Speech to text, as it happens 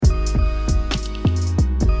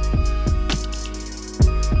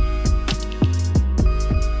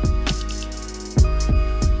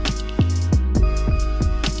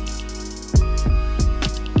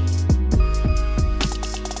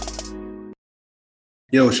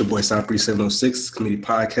Yo, it's your boy Sound 3706 Community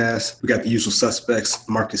Podcast. We got the usual suspects,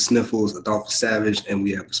 Marcus Sniffles, Adolphus Savage, and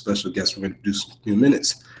we have a special guest we're going to introduce in a few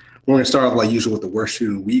minutes. We're going to start off like usual with the worst tweet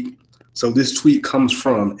of the week. So this tweet comes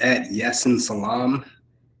from @Yasin Salam.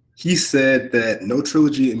 He said that no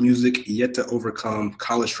trilogy in music yet to overcome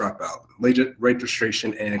College Dropout, late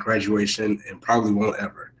registration and graduation, and probably won't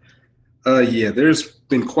ever. There's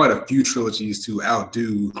been quite a few trilogies to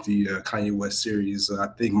outdo the Kanye West series. I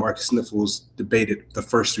think Marcus Sniffles debated the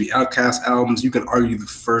first three Outkast albums. You can argue the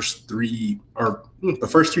first three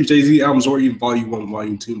Jay-Z albums, or even Volume 1,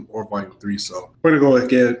 Volume 2, or Volume 3. So we're going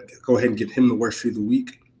to go ahead and give him the worst tweet of the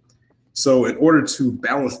week. So in order to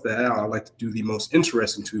balance that out, I'd like to do the most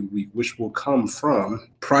interesting tweet of the week, which will come from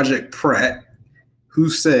Project Pratt, who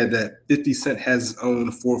said that 50 Cent has his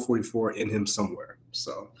own 444 in him somewhere.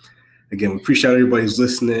 So again, we appreciate everybody who's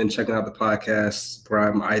listening, checking out the podcast,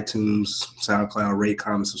 subscribe on iTunes, SoundCloud, rate,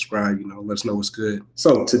 comment, subscribe, let us know what's good.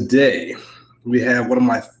 So today we have one of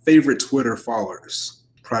my favorite Twitter followers,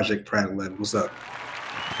 Project Pratt 11. What's up?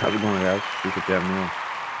 How's it going, guys? Appreciate you having me on.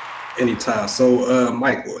 Anytime. So,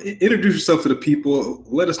 Michael, introduce yourself to the people.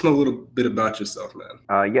 Let us know a little bit about yourself, man.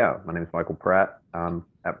 My name is Micheal Pratt. I'm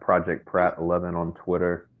at Project Pratt 11 on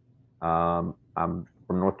Twitter. I'm from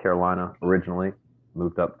North Carolina originally.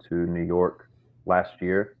 Moved up to New York last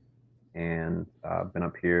year, and been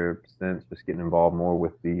up here since, just getting involved more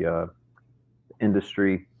with the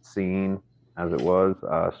industry scene as it was.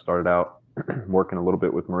 Started out working a little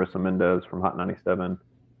bit with Marissa Mendez from Hot 97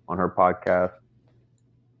 on her podcast,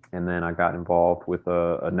 and then I got involved with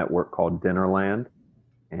a network called Dinnerland,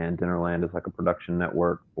 and Dinnerland is like a production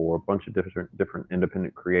network for a bunch of different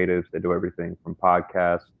independent creatives. They do everything from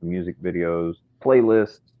podcasts to music videos,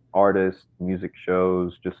 playlists, artists, music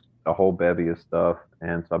shows, just a whole bevy of stuff.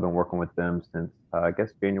 And so I've been working with them since I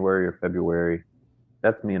guess January or February.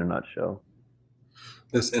 That's me in a nutshell.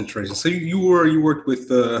 That's interesting. So you worked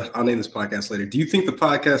with I'll name this podcast later. Do you think the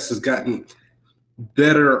podcast has gotten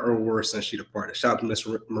better or worse since she departed? Shout out to Miss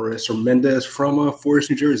Marissa Mendez from Forest,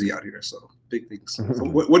 New Jersey out here. So big things. So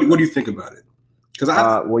what do you think about it? Because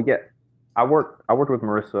I worked with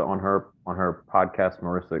Marissa on her podcast.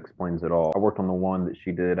 Marissa Explains It All. I worked on the one that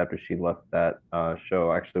she did after she left that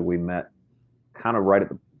show. Actually, we met kind of right at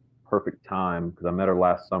the perfect time because I met her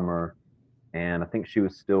last summer, and I think she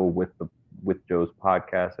was still with Joe's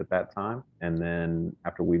podcast at that time. And then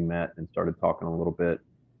after we met and started talking a little bit,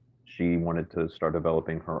 she wanted to start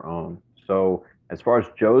developing her own. So as far as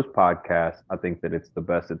Joe's podcast, I think that it's the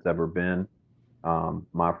best it's ever been.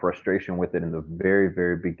 My frustration with it in the very,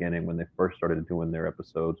 very beginning when they first started doing their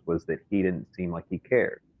episodes was that he didn't seem like he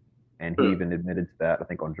cared. And he even admitted to that, I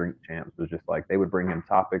think on Drink Champs. It was just like they would bring him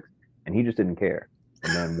topics and he just didn't care.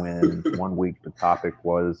 And then when one week the topic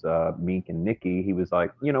was Meek and Nicki, he was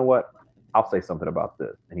like, you know what? I'll say something about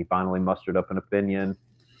this. And he finally mustered up an opinion,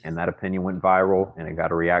 and that opinion went viral, and it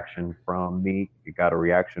got a reaction from Meek. It got a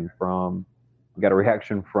reaction from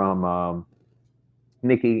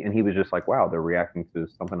Nicki, and he was just like, wow, they're reacting to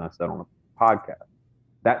something I said on a podcast.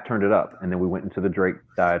 That turned it up. And then we went into the Drake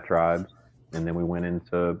diatribes, and then we went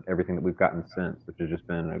into everything that we've gotten since, which has just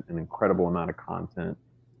been an incredible amount of content.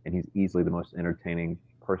 And he's easily the most entertaining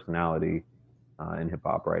personality in hip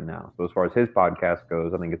hop right now. So as far as his podcast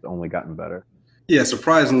goes, I think it's only gotten better. Yeah,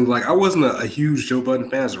 surprisingly, like I wasn't a huge Joe Budden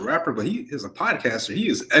fan as a rapper, but he is a podcaster. He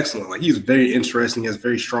is excellent. Like he's very interesting. He has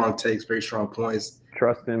very strong takes, very strong points.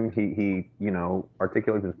 Trust him. He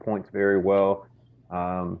articulates his points very well.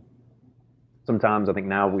 Sometimes I think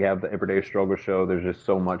now we have the Everyday Struggle show. There's just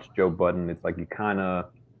so much Joe Budden. It's like you kind of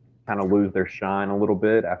lose their shine a little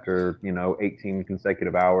bit after 18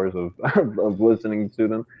 consecutive hours of listening to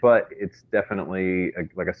them. But it's definitely,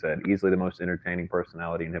 like I said, easily the most entertaining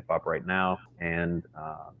personality in hip hop right now, and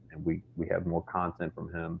we have more content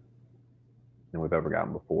from him than we've ever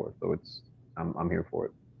gotten before. So I'm here for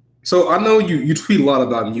it. So I know you tweet a lot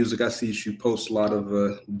about music. I see you post a lot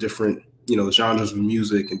of different genres of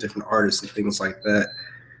music and different artists and things like that.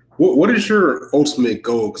 What is your ultimate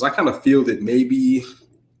goal? Because I kind of feel that maybe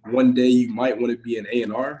one day you might want to be an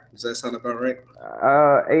A&R. Does that sound about right?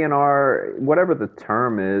 A&R, whatever the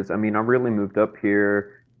term is. I mean, I really moved up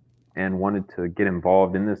here and wanted to get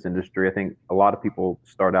involved in this industry. I think a lot of people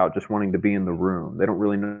start out just wanting to be in the room. They don't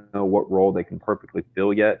really know what role they can perfectly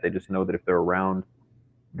fill yet. They just know that if they're around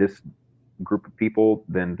this group of people,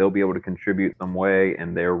 then they'll be able to contribute some way,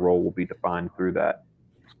 and their role will be defined through that.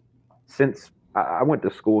 Since I went to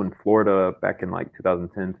school in Florida back in like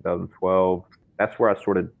 2010, 2012, that's where I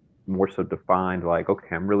sort of more so defined like,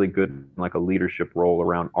 okay, I'm really good in like a leadership role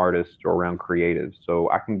around artists or around creatives. So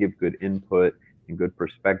I can give good input and good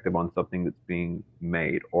perspective on something that's being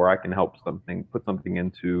made, or I can help put something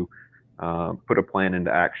into, put a plan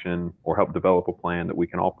into action, or help develop a plan that we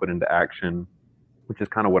can all put into action, which is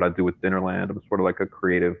kind of what I do with Dinnerland. I'm sort of like a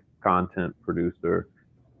creative content producer.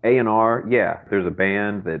 A&R, yeah, there's a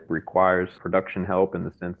band that requires production help in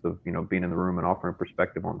the sense of, being in the room and offering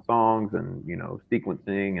perspective on songs and,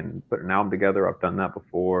 sequencing and putting an album together. I've done that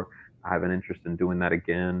before. I have an interest in doing that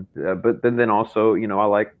again. But then also, I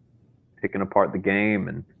like picking apart the game.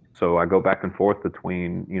 And so I go back and forth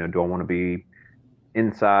between, do I want to be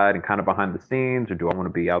inside and kind of behind the scenes, or do I want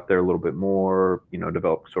to be out there a little bit more,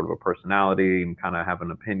 develop sort of a personality and kind of have an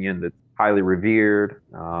opinion that's highly revered.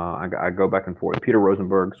 I go back and forth. Peter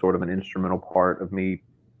Rosenberg, sort of an instrumental part of me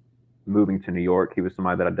moving to New York. He was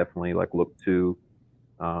somebody that I definitely looked to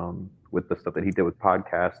with the stuff that he did with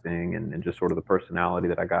podcasting and just sort of the personality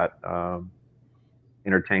that I got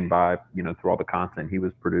entertained by, through all the content he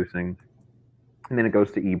was producing. And then it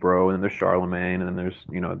goes to Ebro, and then there's Charlemagne, and then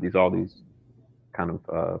there's all these kind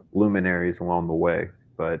of luminaries along the way.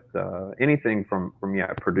 But anything from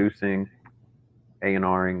producing,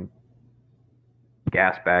 A&Ring,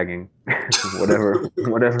 gas bagging, whatever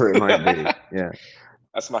it might be. Yeah.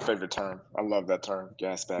 That's my favorite term. I love that term,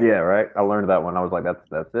 gas bagging. Yeah, right. I learned that one. I was like,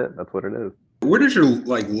 that's it. That's what it is. Where does your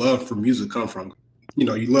love for music come from? You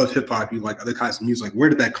love hip hop, you like other kinds of music. Where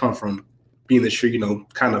did that come from? Being that you're,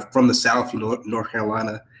 kind of from the South, North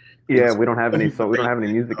Carolina. Yeah, we don't have any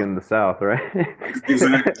music in the South, right?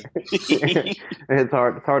 Exactly. It's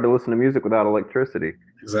hard to listen to music without electricity.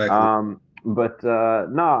 Exactly. But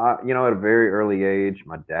no, at a very early age,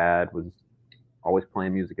 my dad was always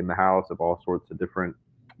playing music in the house of all sorts of different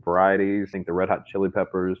varieties. I think the Red Hot Chili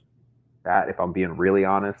Peppers, that, if I'm being really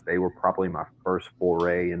honest, they were probably my first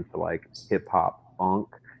foray into hip hop funk.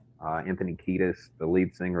 Anthony Kiedis, the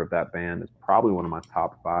lead singer of that band, is probably one of my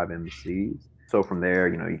top 5 MCs. So from there,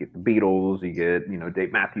 you get the Beatles, you get,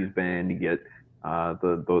 Dave Matthews Band, you get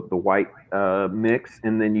the white mix,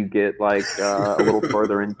 and then you get a little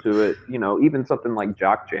further into it, even something like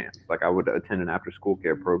jock jams. I would attend an after school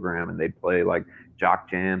care program, and they'd play jock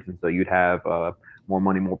jams, and so you'd have More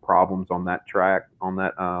Money, More Problems on that track, on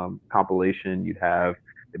that compilation.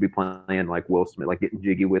 They'd be playing Will Smith, Getting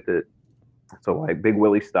Jiggy with It. So Big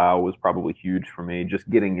Willie style was probably huge for me, just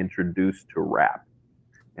getting introduced to rap.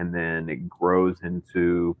 And then it grows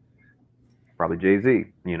into probably Jay-Z.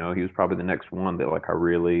 He was probably the next one that I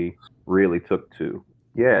really, really took to.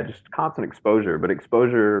 Yeah, just constant exposure, but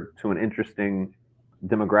exposure to an interesting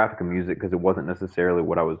demographic of music, because it wasn't necessarily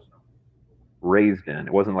what I was raised in.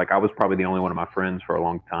 It wasn't I was probably the only one of my friends for a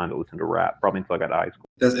long time to listen to rap, probably until I got to high school.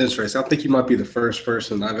 That's interesting. I think you might be the first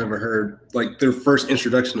person I've ever heard, their first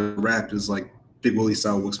introduction to rap is Big Willie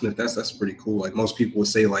style Will Smith. That's pretty cool. Most people would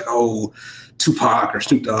say oh, Tupac or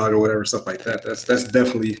Snoop Dogg or whatever, stuff like that. That's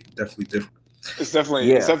definitely different. It's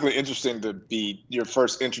definitely interesting to be your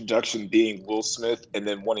first introduction being Will Smith and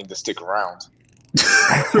then wanting to stick around. We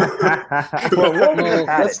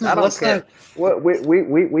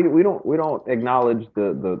don't acknowledge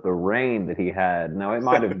the reign that he had. Now it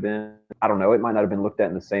might have been, I don't know, it might not have been looked at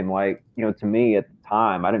in the same light. To me at the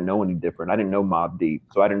time, I didn't know any different. I didn't know Mobb Deep,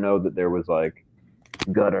 so I didn't know that there was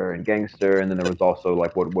gutter and gangster, and then there was also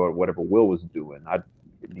whatever Will was doing.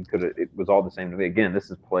 It was all the same to me. Again,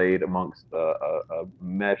 this is played amongst a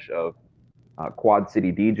mesh of Quad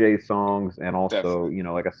City DJ songs, and also,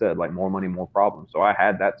 like I said, More Money, More Problems. So I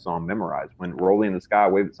had that song memorized. When Rolling in the Sky,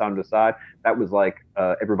 Wave It Side to Side, that was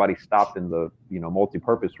everybody stopped in the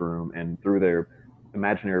multi-purpose room and threw their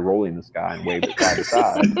imaginary rolling in the sky and waved it side to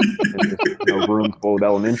side. It's just rooms full of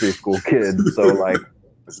elementary school kids. So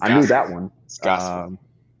I knew that one.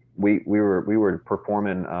 We were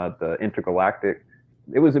performing the Intergalactic.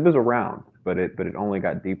 It was around, but it only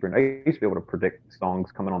got deeper. And I used to be able to predict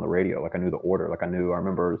songs coming on the radio. I knew the order. I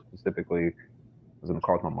remember specifically, I was in the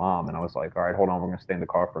car with my mom, and I was like, all right, hold on, we're gonna stay in the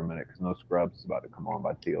car for a minute because No Scrubs is about to come on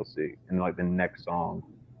by TLC. And the next song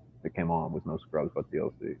that came on was No Scrubs by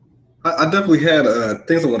TLC. I definitely had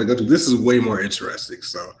things I want to go to. This is way more interesting.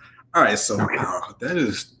 So, all right. So, wow, that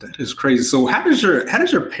is crazy. So, how does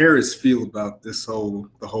your parents feel about the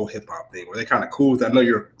whole hip hop thing? Were they kind of cool with that? I know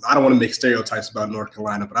I don't want to make stereotypes about North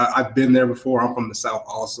Carolina, but I've been there before. I'm from the South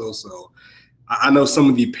also, so I know some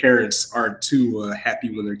of the parents aren't too happy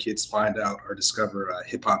when their kids find out or discover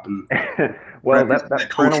hip hop. Well, that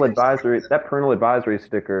parental advisory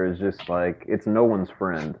sticker is just it's no one's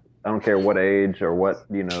friend. I don't care what age or what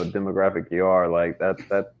demographic you are.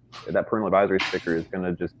 That parental advisory sticker is going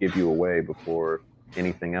to just give you away before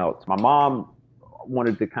anything else. My mom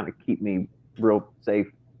wanted to kind of keep me real safe,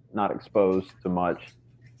 not exposed to much.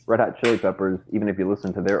 Red Hot Chili Peppers, even if you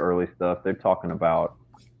listen to their early stuff, they're talking about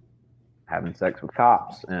having sex with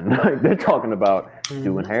cops, and like they're talking about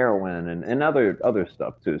doing heroin and other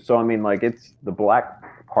stuff too. So I mean, like, it's the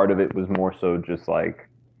black part of it was more so just like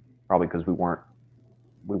probably because we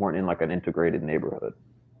weren't in like an integrated neighborhood,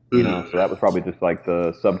 you know. So that was probably just like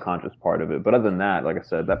the subconscious part of it. But other than that, like I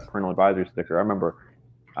said, that parental advisory sticker, I remember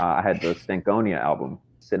I had the Stankonia album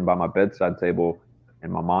sitting by my bedside table,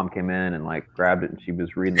 and my mom came in and like grabbed it, and she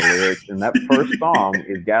was reading the lyrics. And that first song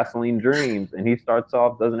is "Gasoline Dreams," and he starts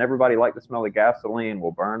off, "Doesn't everybody like the smell of gasoline?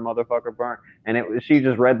 Well, burn, motherfucker, burn." And she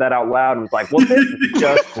just read that out loud and was like, "Well, this is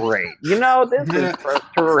just great. You know, this is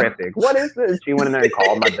terrific. What is this?" She went in there and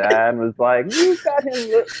called my dad and was like, "You got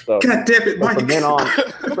him." So, God damn it, Mike. From then on,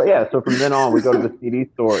 so from then on, we go to the CD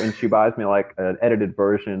store, and she buys me like an edited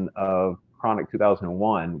version of Chronic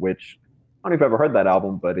 2001, which I don't know if you've ever heard that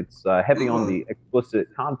album, but it's heavy on the explicit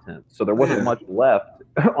content. So there wasn't much left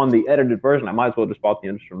on the edited version. I might as well just bought the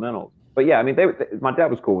instrumentals. But yeah, I mean, my dad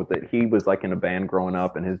was cool with it. He was like in a band growing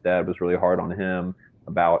up, and his dad was really hard on him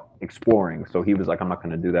about exploring. So he was like, "I'm not going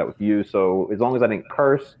to do that with you." So as long as I didn't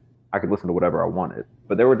curse, I could listen to whatever I wanted.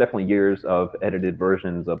 But there were definitely years of edited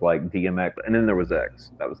versions of like DMX, and then there was X.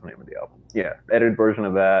 That was the name of the album. Yeah, edited version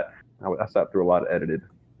of that. I sat through a lot of edited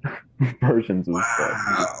versions of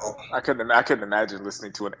stuff. I couldn't imagine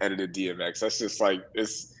listening to an edited DMX. That's just like,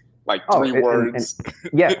 it's like three words.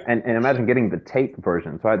 And imagine getting the tape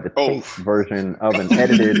version. So I had the tape version of an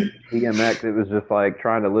edited DMX. It was just like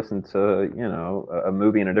trying to listen to, you know, a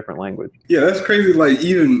movie in a different language. Yeah, that's crazy. Like,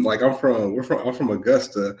 even like I'm from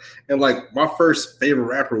Augusta, and like my first favorite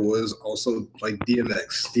rapper was also like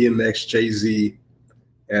DMX, Jay-Z,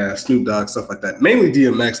 Snoop Dogg, stuff like that. Mainly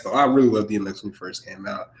DMX though. I really loved DMX when he first came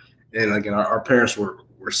out. And again, our parents were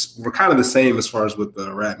kind of the same as far as with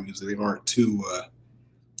the rap music. They weren't too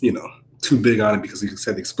too big on it because he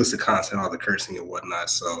said the explicit content, all the cursing and whatnot.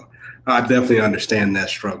 So I definitely understand that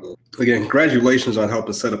struggle. Again, congratulations on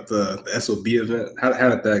helping set up the SOB event. How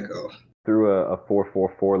did that go? Through a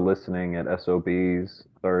 444 listening at SOB's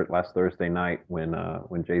last Thursday night when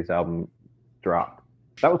Jay's album dropped.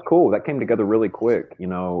 That was cool. That came together really quick. You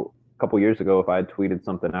know, a couple years ago, if I had tweeted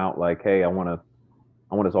something out like, "Hey, I want us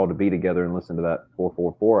all to be together and listen to that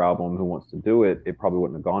 444 album. Who wants to do it?" It probably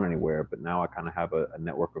wouldn't have gone anywhere. But now I kind of have a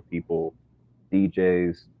network of people,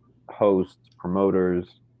 DJs, hosts,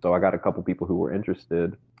 promoters. So I got a couple people who were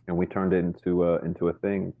interested, and we turned it into a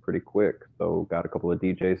thing pretty quick. So got a couple of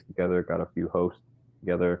DJs together, got a few hosts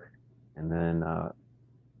together, and then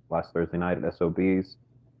last Thursday night at SOB's,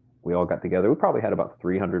 we all got together. We probably had about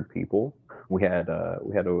 300 people. We had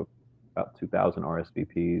about 2,000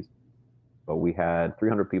 RSVPs. But we had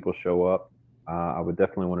 300 people show up. I would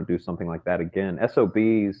definitely want to do something like that again.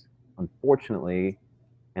 SOBs, unfortunately,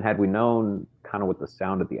 and had we known kind of what the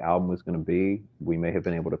sound of the album was going to be, we may have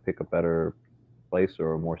been able to pick a better place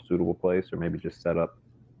or a more suitable place, or maybe just set up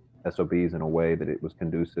SOBs in a way that it was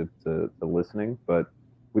conducive to listening. But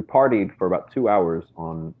we partied for about 2 hours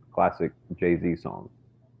on classic Jay-Z songs.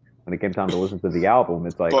 When it came time to listen to the album,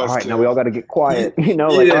 it's like, all right, now we all got to get quiet. You know,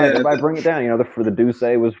 like, all right, everybody bring it down. You know, the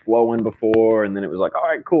Douce was flowing before, and then it was like, all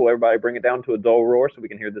right, cool, everybody bring it down to a dull roar so we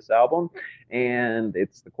can hear this album. And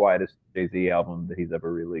it's the quietest Jay-Z album that he's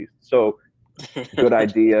ever released. So good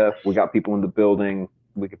idea. We got people in the building.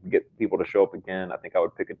 We could get people to show up again. I think I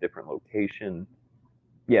would pick a different location.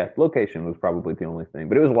 Yeah, location was probably the only thing,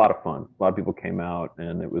 but it was a lot of fun. A lot of people came out,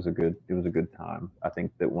 and it was a good time. I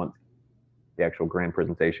think that once the actual grand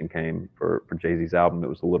presentation came for Jay-Z's album, it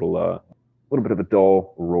was a little bit of a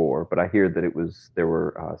dull roar. But I hear that there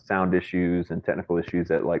were sound issues and technical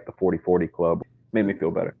issues at like the 4040 Club. Made me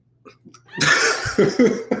feel better.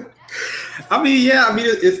 I mean,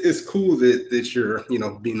 it's cool that you're, you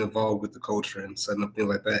know, being involved with the culture and setting up things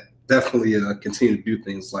like that. Definitely continue to do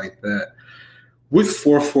things like that. With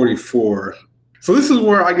 444, so this is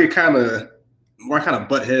where I kind of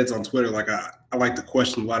butt heads on Twitter. Like I like to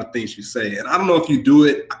question a lot of things you say, and I don't know if you do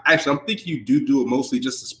it. Actually, I'm thinking you do it mostly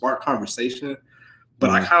just to spark conversation. But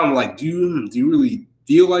I kind of like, do you really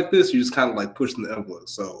feel like this? You're just kind of like pushing the envelope.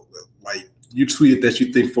 So like, you tweeted that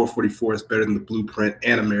you think 444 is better than The Blueprint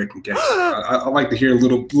and American Gangster. I'd like to hear a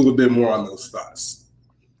little bit more on those thoughts.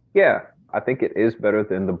 Yeah, I think it is better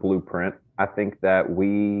than The Blueprint. I think that I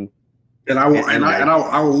will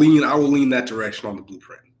lean that direction on The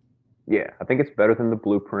Blueprint. Yeah, I think it's better than The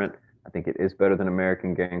Blueprint. I think it is better than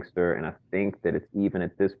American Gangster, and I think that it's even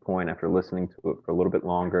at this point, after listening to it for a little bit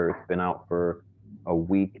longer, it's been out for a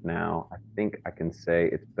week now, I think I can say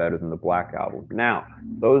it's better than the Black Album. Now,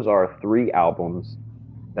 those are 3 albums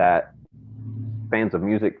that fans of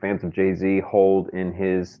music, fans of Jay-Z hold in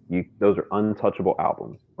those are untouchable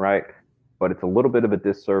albums, right? But it's a little bit of a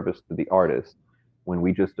disservice to the artist when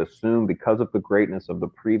we just assume because of the greatness of the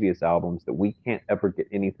previous albums that we can't ever get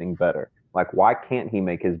anything better. Like, why can't he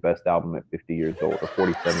make his best album at 50 years old or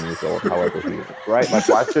 47 years old, however he is, right? Like,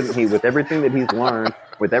 why shouldn't he, with everything that he's learned,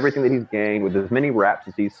 with everything that he's gained, with as many raps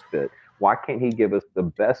as he's spit, why can't he give us the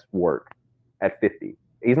best work at 50?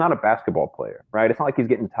 He's not a basketball player, right? It's not like he's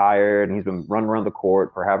getting tired and he's been running around the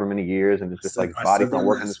court for however many years and it's just like his body's not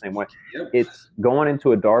working the same way. Yep. It's going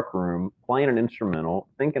into a dark room, playing an instrumental,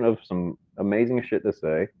 thinking of some amazing shit to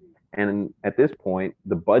say. And at this point,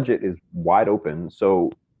 the budget is wide open.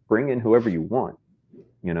 So bring in whoever you want,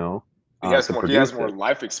 you know? He has more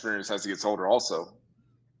life experience as he gets older also.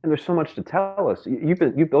 And there's so much to tell us.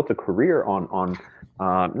 You've built a career on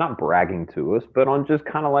not bragging to us, but on just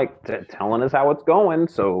kind of like telling us how it's going.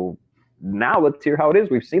 So now let's hear how it is.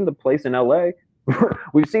 We've seen the place in LA.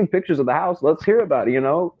 We've seen pictures of the house. Let's hear about it, you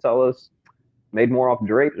know? Tell us made more off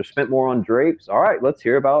drapes or spent more on drapes. All right, let's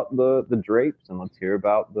hear about the drapes and let's hear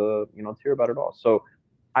about let's hear about it all. So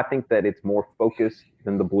I think that it's more focused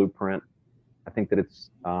than the blueprint. I think that it's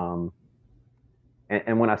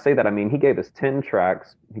and when I say that, I mean, he gave us 10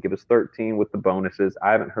 tracks. He gave us 13 with the bonuses.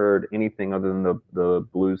 I haven't heard anything other than the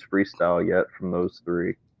blues freestyle yet from those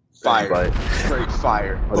three. Fire. Straight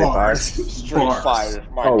fire. Are they fire? Straight fire.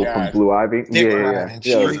 My God. From Blue Ivy? Yeah.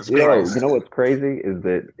 You know what's crazy is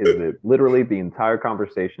that literally the entire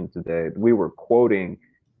conversation today, we were quoting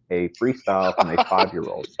a freestyle from a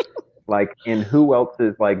 5-year-old. Like, and who else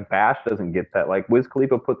is like Bash doesn't get that. Like Wiz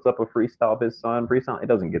Khalifa puts up a freestyle of his son. Freestyle, it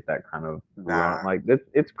doesn't get that kind of run. Like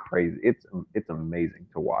it's crazy. It's amazing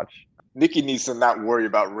to watch. Nicki needs to not worry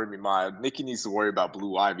about Remy Ma. Nicki needs to worry about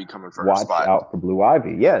Blue Ivy coming for her spot. Watch out for Blue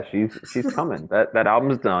Ivy. Yeah, she's coming. That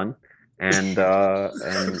album's done, and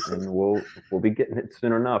we'll be getting it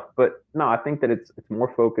soon enough. But no, I think that it's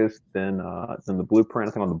more focused than the Blueprint.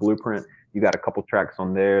 I think on the Blueprint, you got a couple tracks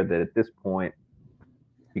on there that at this point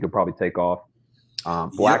you could probably take off.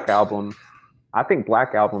 Black Album. I think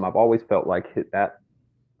Black Album, I've always felt like that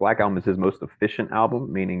Black Album is his most efficient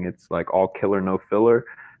album, meaning it's like all killer, no filler.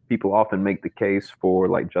 People often make the case for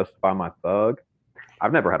like Justify My Thug.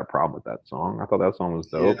 I've never had a problem with that song. I thought that song was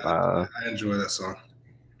dope. Yeah, I enjoy that song.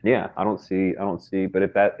 Yeah, I don't see, but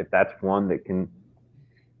if that's one that can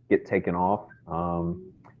get taken off,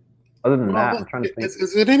 other than that, I'm trying to think.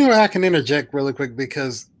 Is it any way I can interject really quick?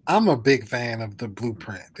 Because I'm a big fan of the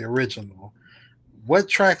Blueprint, the original. What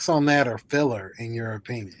tracks on that are filler, in your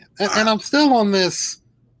opinion? And I'm still on this.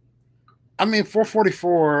 I mean,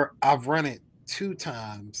 444, I've run it 2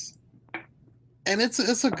 times. And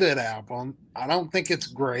it's a good album. I don't think it's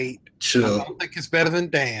great. Chill. I don't think it's better than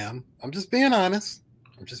Damn. I'm just being honest.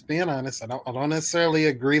 I don't necessarily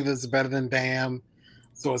agree that it's better than Damn.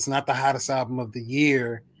 So it's not the hottest album of the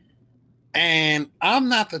year. And I'm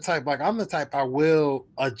not the type, I'm the type I will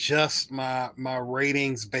adjust my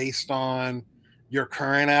ratings based on your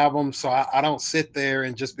current album. So I don't sit there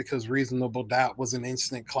and just because Reasonable Doubt was an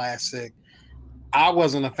instant classic, I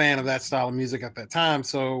wasn't a fan of that style of music at that time.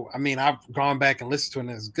 So, I mean, I've gone back and listened to it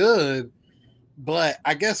and it's good. But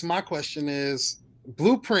I guess my question is,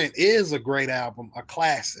 Blueprint is a great album, a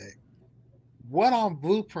classic. What on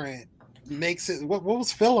Blueprint makes it, what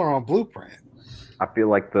was filler on Blueprint? I feel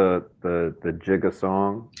like the Jigga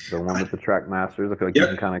song, the one with the track masters, I feel like you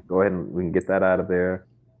can kind of go ahead and we can get that out of there.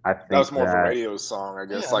 I think that was more of a radio song, I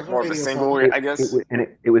guess, like more of a single, I guess.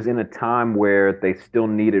 It was in a time where they still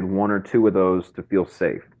needed 1 or 2 of those to feel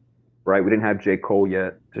safe, right? We didn't have J. Cole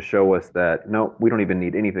yet to show us that, no, we don't even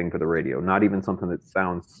need anything for the radio, not even something that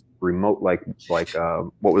sounds remote, like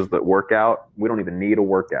what was the Workout? We don't even need a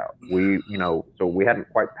workout. So we hadn't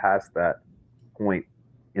quite passed that point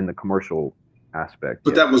in the commercial aspect.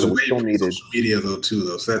 But that was way from social media though.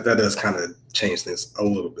 So that does kind of change things a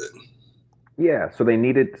little bit. Yeah, so they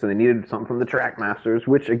needed something from the track masters,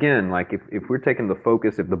 which again, like if we're taking the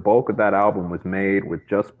focus, if the bulk of that album was made with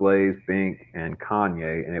Just Blaze, Bink, and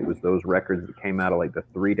Kanye, and it was those records that came out of like the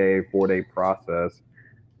 3-day, 4-day process,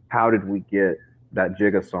 how did we get that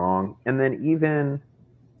Jigga song? And then even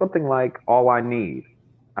something like All I Need.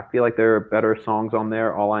 I feel like there are better songs on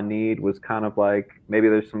there. All I Need was kind of like, maybe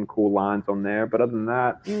there's some cool lines on there, but other than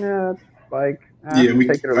that, yeah, it's like, we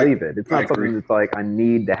take it or leave it. It's not something that's like, I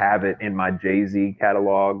need to have it in my Jay-Z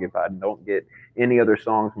catalog. If I don't get any other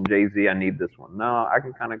songs from Jay-Z, I need this one. No, I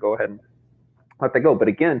can kind of go ahead and let that go. But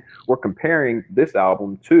again, we're comparing this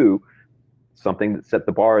album to something that set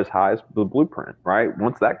the bar as high as the Blueprint, right?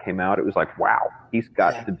 Once that came out, it was like, wow, he's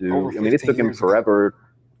got to do, I mean, it took him forever.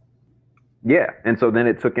 Yeah, and so then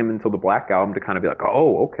it took him until the Black Album to kind of be like,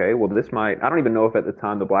 oh, okay, well, this might. I don't even know if at the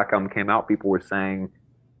time the Black Album came out, people were saying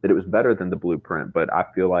that it was better than the Blueprint, but I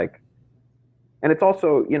feel like, and it's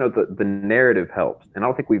also, the narrative helps, and I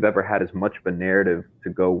don't think we've ever had as much of a narrative to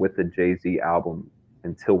go with the Jay-Z album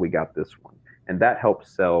until we got this one, and that helps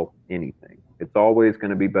sell anything. It's always going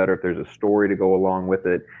to be better if there's a story to go along with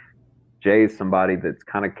it. Jay is somebody that's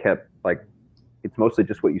kind of kept like it's mostly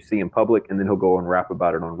just what you see in public, and then he'll go and rap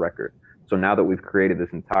about it on record. So now that we've created this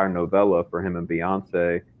entire novella for him and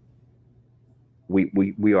Beyonce,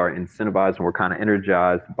 we are incentivized and we're kind of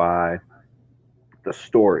energized by the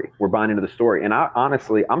story. We're buying into the story, and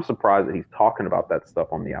I'm surprised that he's talking about that stuff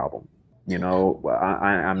on the album.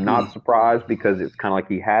 I'm not surprised because it's kind of like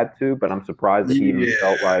he had to, but I'm surprised that he even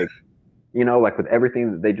felt like, like with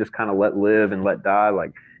everything that they just kind of let live and let die,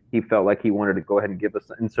 like he felt like he wanted to go ahead and give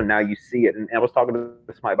us. And so now you see it. And I was talking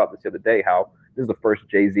to somebody about this the other day, how this is the first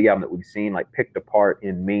Jay-Z album that we've seen like picked apart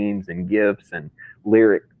in memes and GIFs and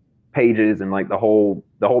lyric pages and like the whole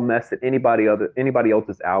mess that anybody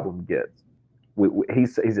else's album gets.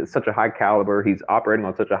 He's at such a high caliber. He's operating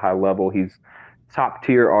on such a high level. He's top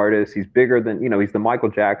tier artist. He's bigger than, he's the Michael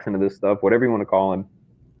Jackson of this stuff, whatever you want to call him.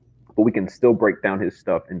 But we can still break down his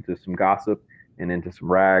stuff into some gossip and into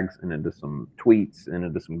some rags and into some tweets and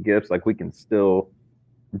into some gifs. Like we can still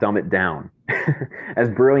dumb it down. As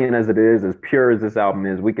brilliant as it is, as pure as this album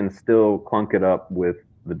is, we can still clunk it up with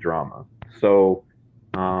the drama. So,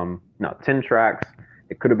 no, 10 tracks.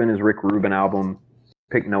 It could have been his Rick Rubin album.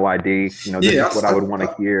 Pick No ID. This is what I would want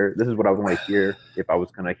to hear. This is what I would want to hear if I was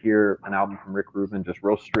going to hear an album from Rick Rubin, just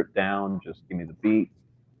real stripped down. Just give me the beat,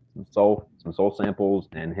 some soul samples,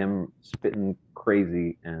 and him spitting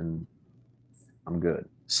crazy, and I'm good.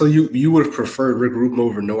 So you would have preferred Rick Rubin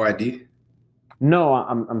over No ID? No,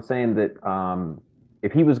 I'm saying that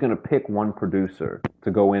if he was going to pick one producer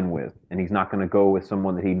to go in with, and he's not going to go with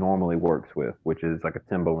someone that he normally works with, which is like a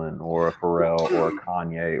Timbaland or a Pharrell or a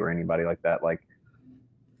Kanye or anybody like that, like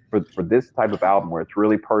for this type of album where it's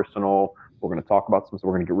really personal, we're going to talk about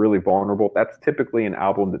we're going to get really vulnerable. That's typically an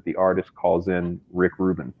album that the artist calls in Rick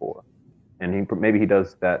Rubin for, and maybe he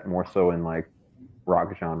does that more so in like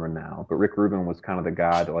rock genre now. But Rick Rubin was kind of the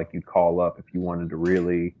guy that like you'd call up if you wanted to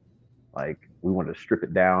really like we wanted to strip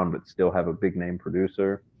it down but still have a big name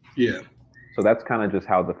producer. Yeah. So that's kind of just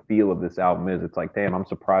how the feel of this album is. It's like, damn, I'm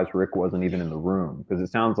surprised Rick wasn't even in the room, because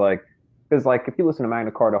it sounds like if you listen to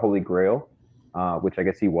Magna Carta Holy Grail, which I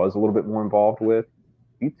guess he was a little bit more involved with,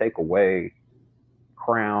 if you take away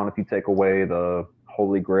Crown, if you take away the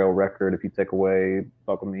Holy Grail record, if you take away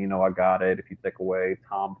Fuck With Me, You Know I Got It, if you take away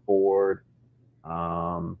Tom Ford,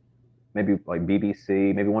 maybe like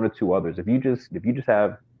BBC, maybe one or two others. If you just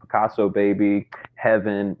have Picasso Baby,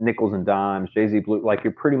 Heaven, Nickels and Dimes, Jay-Z Blue, like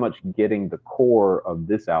you're pretty much getting the core of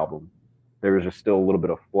this album. There was just still a little bit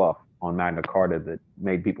of fluff on Magna Carta that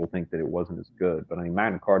made people think that it wasn't as good. But I mean,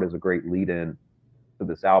 Magna Carta is a great lead-in to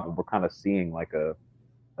this album. We're kind of seeing like a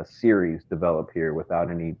series develop here without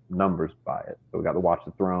any numbers by it. So we got the Watch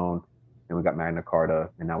the Throne, and we got Magna Carta,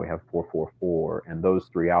 and now we have 444. And those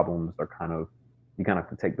three albums are kind of, you kind of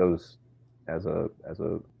have to take those as a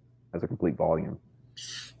complete volume.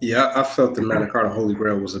 Yeah, I felt the Magna Carta Holy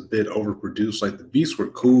Grail was a bit overproduced. Like the beats were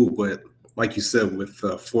cool, but like you said with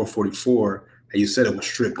 444, you said it was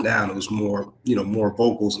stripped down. It was more, more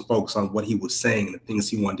vocals and focus on what he was saying and the things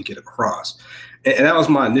he wanted to get across. And that was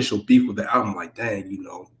my initial beef with the album. Like, dang,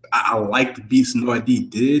 I like the beats No ID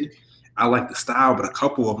did. I like the style, but a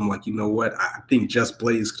couple of them, like, you know what? I think Just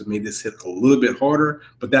Blaze could have made this hit a little bit harder,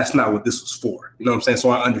 but that's not what this was for. You know what I'm saying? So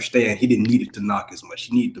I understand he didn't need it to knock as much.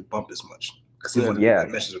 He needed to bump as much because he wanted to get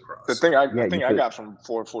that message across. The thing I got from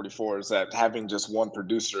 444 is that having just one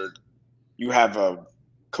producer, you have a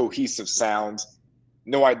cohesive sound.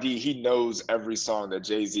 No ID, he knows every song that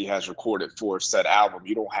Jay-Z has recorded for said album.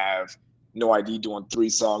 You don't have No ID doing 3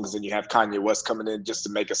 songs, and you have Kanye West coming in just to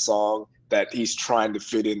make a song that he's trying to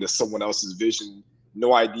fit into someone else's vision.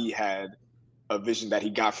 No ID had a vision that he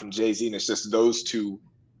got from Jay-Z, and it's just those two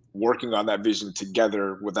working on that vision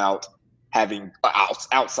together without having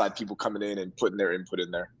outside people coming in and putting their input in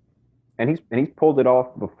there. And he's pulled it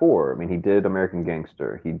off before. I mean, he did American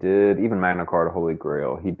Gangster. He did even Magna Carta Holy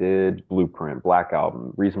Grail. He did Blueprint, Black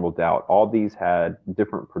Album, Reasonable Doubt. All these had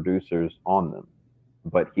different producers on them,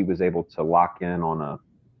 but he was able to lock in on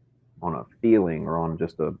a feeling or on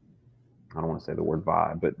just a, I don't want to say the word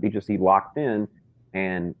vibe, but he locked in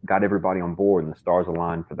and got everybody on board, and the stars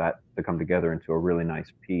aligned for that to come together into a really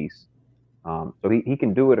nice piece. So he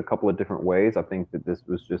can do it a couple of different ways. I think that this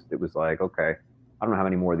was it was like, okay, I don't know how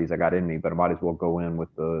many more of these I got in me, but I might as well go in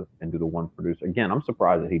and do the one producer. Again, I'm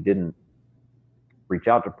surprised that he didn't reach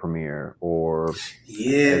out to Premier, or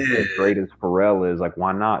Yeah. as great as Pharrell is, like,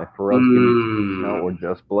 why not? If Pharrell's giving, or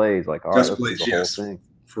Just Blaze, like, all right, Just let's do Blaze, the whole yes. thing.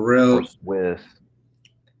 Pharrell. Or Swiss,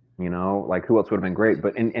 like, who else would have been great?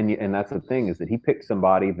 But and that's the thing, is that he picked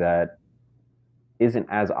somebody that isn't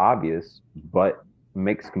as obvious, but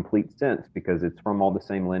makes complete sense because it's from all the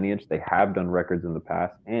same lineage. They have done records in the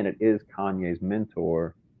past, and it is Kanye's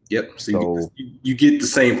mentor. Yep. So you get the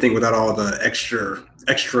same thing without all the extra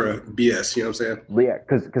BS. You know what I'm saying? Yeah,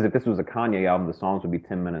 because if this was a Kanye album, the songs would be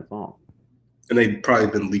 10 minutes long, and they'd probably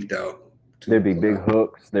been leaked out. There'd be big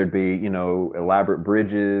hooks. There'd be elaborate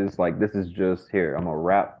bridges. Like, this is just, here, I'm gonna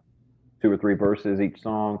rap 2 or 3 verses each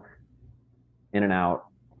song, in and out.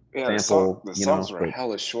 Yeah, sample. the songs were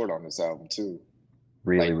hella short on this album too.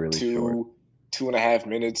 Really, like really short. 2.5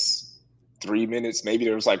 minutes, 3 minutes. Maybe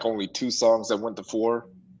there was like only 2 songs that went to 4.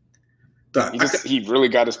 He really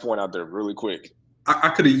got his point out there really quick. I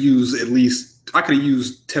could have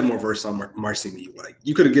used 10 more verses on Marcy Me. Like,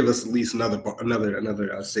 you could have given us at least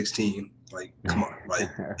another 16. Like, come on. Like,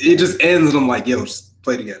 it just ends and I'm like, yo, just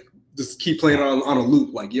play it again. Just keep playing on a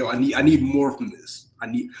loop. Like, yo, I need more from this.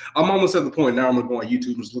 I'm almost at the point now I'm gonna go on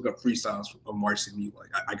YouTube and just look up freestyles of Marcy Me. Like,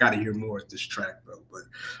 I gotta hear more of this track, bro. But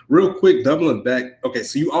real quick, doubling back. Okay,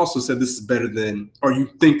 so you also said this is better than, or you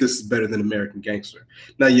think this is better than American Gangster.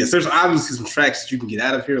 Now, yes, there's obviously some tracks that you can get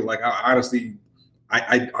out of here. Like, I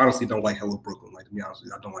honestly don't like Hello Brooklyn. Like, to be honest with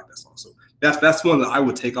you, I don't like that song. So that's one that I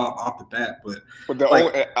would take off the bat. But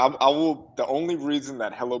the only reason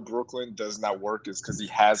that Hello Brooklyn does not work is because he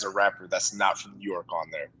has a rapper that's not from New York on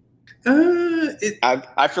there.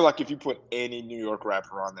 I feel like if you put any New York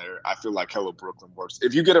rapper on there, I feel like Hello Brooklyn works.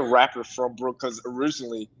 If you get a rapper from Brooklyn, because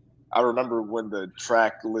originally I remember when the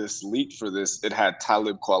track list leaked for this, it had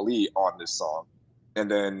Talib Kweli on this song. And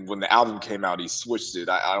then when the album came out, he switched it.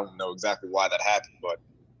 I don't know exactly why that happened, but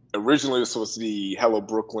originally it was supposed to be Hello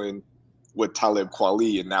Brooklyn with Talib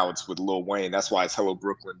Kweli, and now it's with Lil Wayne. That's why it's Hello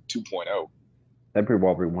Brooklyn 2.0. That'd be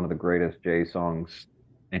probably one of the greatest Jay songs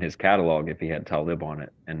in his catalog if he had Talib on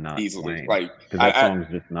it and not easily. Wayne. Like, because that song's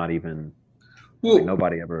just not even.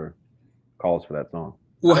 Nobody ever calls for that song.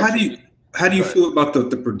 Well, how do you feel about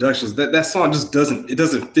the productions? That song just doesn't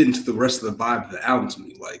fit into the rest of the vibe of the album to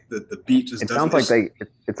me. Like, the beat just doesn't.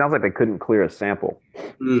 It sounds like they couldn't clear a sample.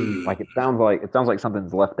 Like, it sounds like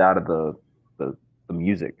something's left out of the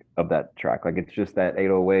music of that track. Like, it's just that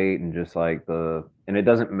 808 and just like and it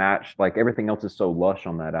doesn't match. Like, everything else is so lush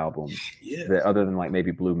on that album. Yeah. That other than like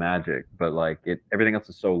maybe Blue Magic, but like everything else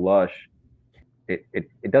is so lush. It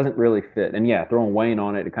doesn't really fit. And yeah, throwing Wayne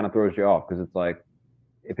on it kind of throws you off, because it's like,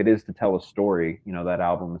 if it is to tell a story, that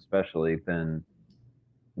album especially, then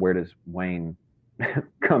where does Wayne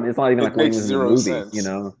come? It's not even like Wayne was in the movie, sense.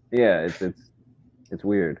 Yeah, it's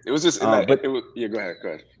weird. It was just go ahead.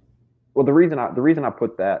 Well, the reason I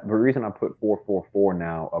put 444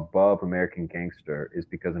 now above American Gangster is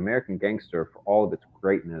because American Gangster, for all of its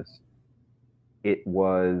greatness, it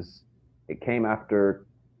came after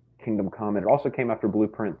Kingdom Come, and it also came after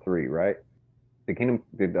Blueprint 3, right? Did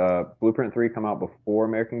Blueprint 3 come out before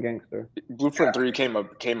American Gangster? Blueprint 3 came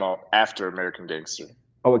out after American Gangster.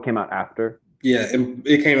 Oh, it came out after? Yeah,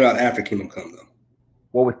 it came out after Kingdom Come, though.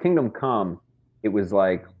 Well, with Kingdom Come, it was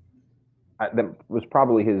like, that was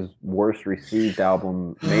probably his worst received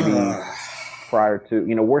album, maybe prior to,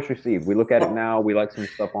 worst received. We look at it now, we like some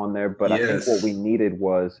stuff on there, but yes. I think what we needed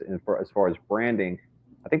was, as far as branding,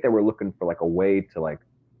 I think they were looking for like a way to like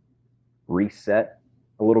reset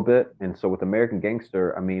a little bit. And so with American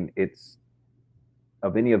Gangster, I mean, it's,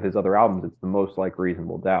 of any of his other albums, it's the most like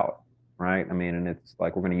Reasonable Doubt, right? I mean, and it's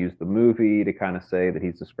like, we're going to use the movie to kind of say that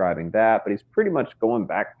he's describing that, but he's pretty much going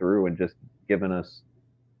back through and just giving us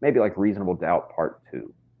maybe like Reasonable Doubt Part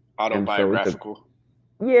 2. Autobiographical.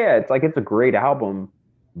 It's like, it's a great album,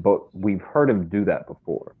 but we've heard him do that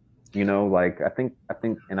before. Like, I think,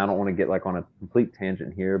 and I don't want to get like on a complete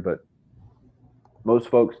tangent here, but most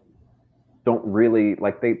folks don't really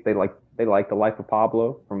like, they like The Life of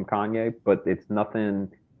Pablo from Kanye, but it's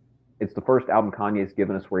the first album Kanye's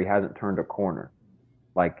given us where he hasn't turned a corner.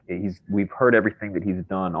 Like, we've heard everything that he's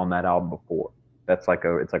done on that album before. It's like a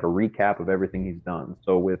recap of everything he's done.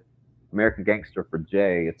 So with American Gangster for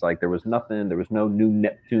Jay, it's like there was no new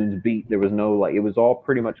Neptune's beat. There was no, like, it was all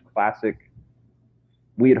pretty much classic.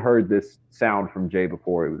 We had heard this sound from Jay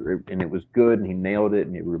before, and it was good, and he nailed it,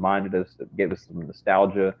 and it reminded us, it gave us some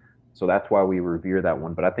nostalgia. So that's why we revere that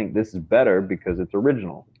one. But I think this is better because it's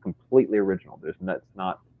original. It's completely original.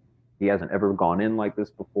 He hasn't ever gone in like this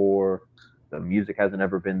before. The music hasn't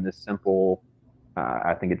ever been this simple.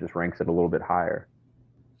 I think it just ranks it a little bit higher.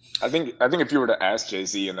 I think if you were to ask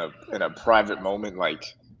Jay-Z in a private moment, like,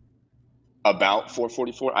 about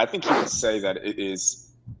 444. I think he would say that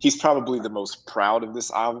he's probably the most proud of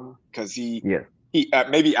this album because he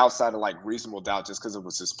maybe outside of like Reasonable Doubt, just because it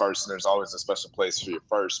was his first, and there's always a special place for your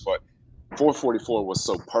first, but 444 was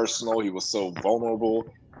so personal. He was so vulnerable.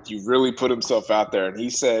 He really put himself out there. And he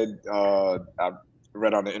said, I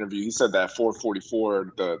read on the interview, he said that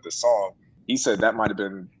 444, the song, he said that might have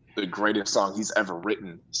been the greatest song he's ever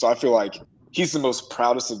written. So I feel like he's the most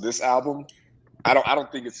proudest of this album. I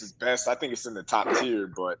don't think it's his best. I think it's in the top tier,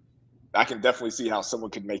 but I can definitely see how someone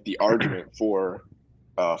could make the argument for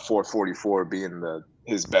 444 being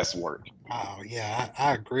his best work. Oh yeah,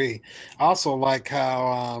 I agree. I also like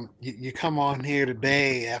how you come on here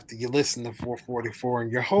today after you listen to 444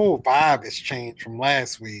 and your whole vibe has changed from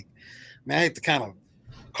last week. Man, I hate to kind of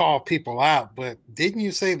call people out, but didn't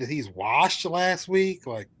you say that he's washed last week?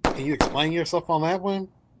 Like, can you explain yourself on that one,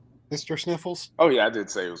 Mr. Sniffles? Oh yeah, I did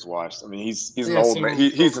say he was washed. I mean, he's an old man.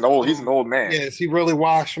 He's an old man. Yeah, is he really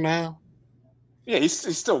washed now? Yeah,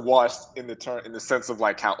 he's still washed in the sense of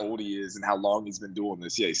like how old he is and how long he's been doing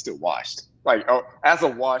this. Yeah, he's still washed. Like, as a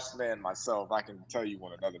washed man myself, I can tell you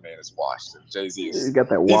when another man is washed. And Jay-Z is. You got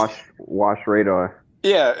that wash radar.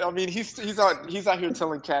 Yeah, I mean he's out here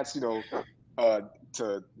telling cats,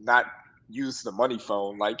 to not use the money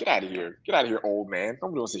phone. Like, get out of here, old man.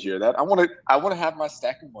 Nobody wants to hear that. I want to have my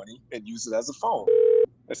stack of money and use it as a phone.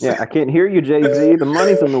 I can't hear you, Jay-Z. The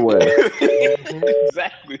money's in the way.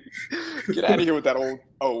 Exactly. Get out of here with that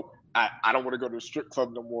old. I don't want to go to a strip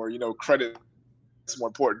club no more. Credit's more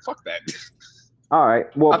important. Fuck that. All right.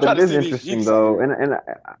 Well, but it is interesting though, and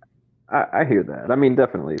I hear that. I mean,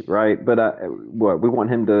 definitely, right? But we want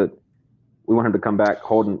him to come back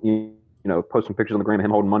holding, posting pictures on the gram of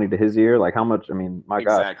him holding money to his ear. Like, how much? I mean, my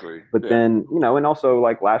God. Exactly. But then, and also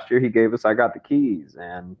like last year he gave us "I Got the Keys"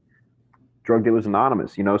 and Drug Dealers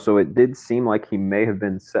Anonymous, so it did seem like he may have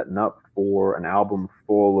been setting up for an album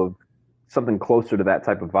full of something closer to that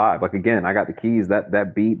type of vibe. Like, again, I Got the Keys,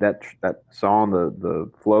 that beat, that song, the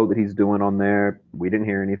flow that he's doing on there. We didn't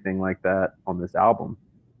hear anything like that on this album.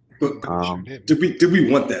 But did we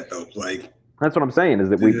want that though? Like, that's what I'm saying is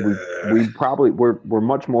that we probably we're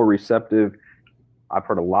much more receptive. I've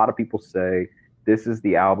heard a lot of people say this is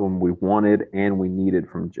the album we wanted and we needed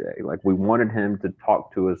from Jay. Like, we wanted him to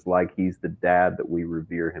talk to us like he's the dad that we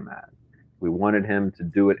revere him as. We wanted him to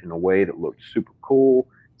do it in a way that looked super cool,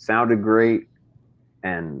 sounded great,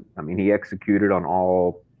 and I mean, he executed on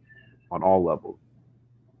all levels.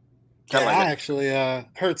 Yeah, I actually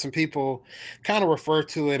heard some people kind of refer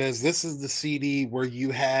to it as this is the CD where you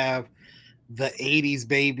have the 80s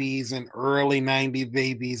babies and early 90s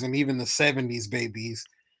babies and even the 70s babies,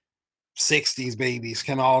 60s babies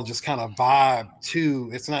can all just kind of vibe to.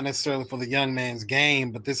 It's not necessarily for the young man's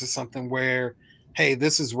game, but this is something where, hey,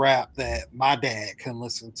 this is rap that my dad can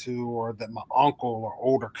listen to or that my uncle or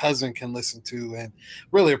older cousin can listen to and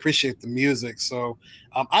really appreciate the music. So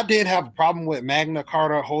I did have a problem with Magna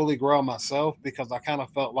Carta Holy Grail myself because I kind of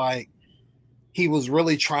felt like he was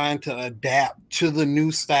really trying to adapt to the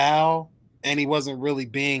new style and he wasn't really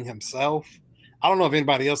being himself. I don't know if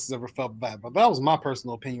anybody else has ever felt that, but that was my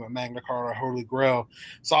personal opinion with Magna Carta Holy Grail.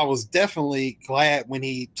 So I was definitely glad when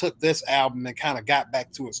he took this album and kind of got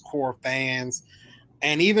back to his core fans.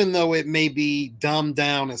 And even though it may be dumbed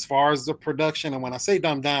down as far as the production, and when I say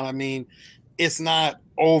dumbed down, I mean it's not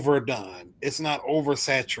overdone, it's not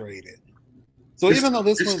oversaturated. So even though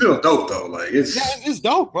it's still dope though, like it's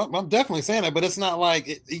dope. I'm definitely saying that, but it's not like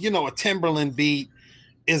a Timberland beat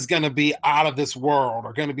is going to be out of this world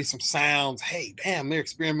or going to be some sounds. Hey, damn, they're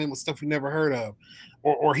experimenting with stuff we never heard of.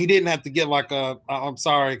 Or he didn't have to get like I'm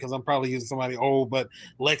sorry, because I'm probably using somebody old, but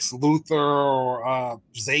Lex Luthor or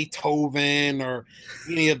Zaytoven or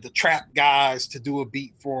any of the trap guys to do a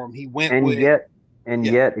beat for him. He went yet,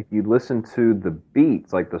 if you listen to the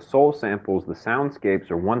beats, like the soul samples, the soundscapes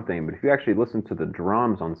are one thing, but if you actually listen to the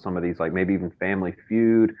drums on some of these, like maybe even Family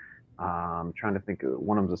Feud, I'm trying to think of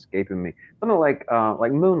one of them's escaping me. Something like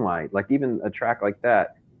Moonlight, like even a track like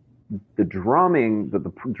that. The drumming, the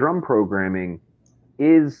drum programming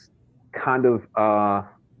is kind of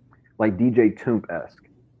like DJ Toomp-esque.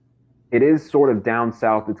 It is sort of down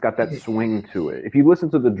south. It's got that swing to it. If you listen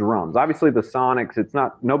to the drums, obviously the sonics, it's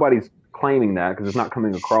not, nobody's claiming that because it's not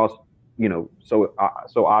coming across, so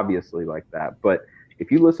obviously like that. But if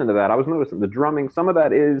you listen to that, I was noticing the drumming, some of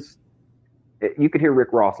that is, you could hear Rick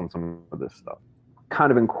Ross on some of this stuff.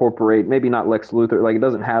 Kind of incorporate, maybe not Lex Luthor, like it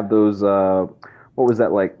doesn't have those, what was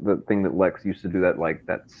that, like the thing that Lex used to do, that like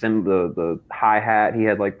that the hi-hat, he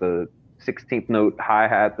had like the 16th note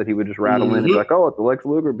hi-hat that he would just rattle in and be like, oh, it's the Lex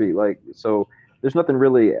Luger beat. Like, so there's nothing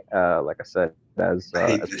really, like I said, as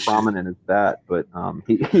prominent as that, but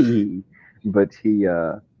but he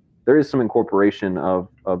there is some incorporation of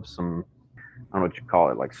some, I don't know what you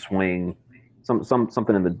call it, like swing,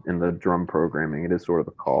 something in the drum programming. It is sort of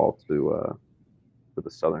a call to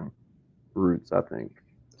the Southern roots, I think.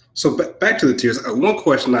 So back to the tiers. One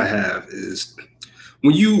question I have is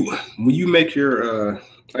when you make your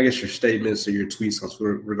I guess your statements or your tweets on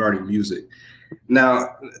Twitter regarding music.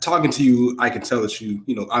 Now, talking to you, I can tell that you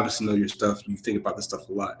obviously know your stuff. You think about this stuff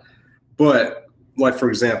a lot. But like for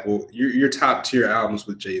example, your top tier albums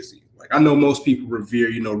with Jay-Z. Like I know most people revere,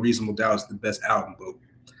 Reasonable Doubt is the best album, but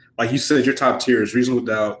like you said, your top tier is Reasonable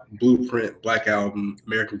Doubt, Blueprint, Black Album,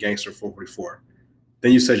 American Gangster, 444.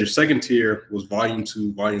 Then you said your second tier was Volume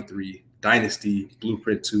 2, Volume 3, Dynasty,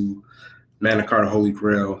 Blueprint 2, Magna Carta, Holy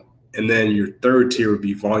Grail, and then your third tier would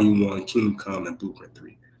be Volume 1, Kingdom Come, and Blueprint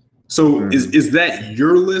 3. So is that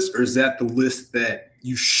your list, or is that the list that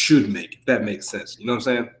you should make, if that makes sense? You know what I'm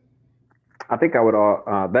saying? I think I would,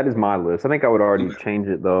 that is my list. I think I would already change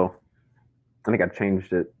it, though. I think I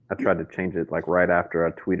changed it. I tried to change it like right after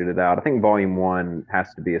I tweeted it out. I think Volume 1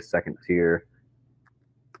 has to be a second tier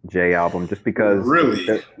Jay album, just because.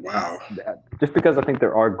 Really? Wow. Just because I think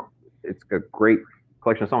it's a great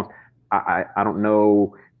collection of songs. I don't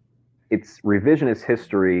know. It's revisionist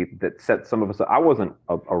history that set some of us up. I wasn't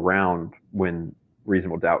around when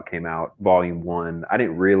Reasonable Doubt came out, Volume 1. I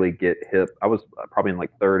didn't really get hip. I was probably in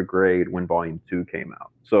like third grade when Volume 2 came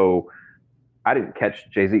out. So I didn't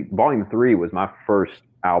catch Jay-Z. Volume 3 was my first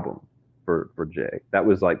album for Jay. That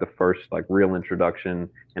was like the first like real introduction.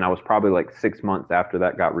 And I was probably like 6 months after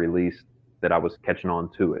that got released that I was catching on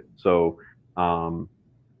to it. So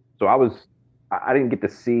I didn't get to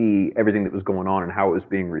see everything that was going on and how it was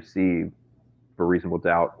being received for Reasonable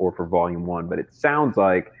Doubt or for Volume 1. But it sounds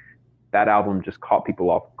like that album just caught people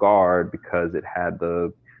off guard because it had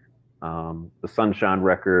the Sunshine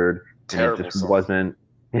record. Terrible and song.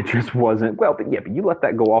 It just wasn't. Well, but you let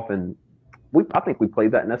that go off, and I think we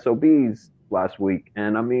played that in SOBs last week,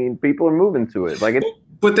 and I mean, people are moving to it. Like it.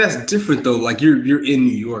 But that's different though. Like you're in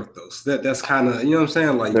New York though, so that's kind of, you know what I'm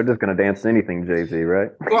saying. Like they're just gonna dance to anything, Jay-Z,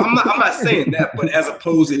 right? Well, I'm not saying that, but as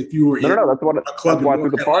opposed to if you were no, that's what. a club, that's why I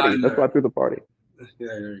threw the party. That's why I threw the party. Yeah,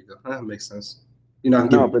 there you go. That makes sense. You're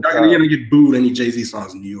not No, gonna get booed any Jay-Z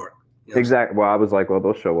songs in New York. You know exactly. Well, I was like, well,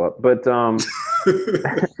 they'll show up, but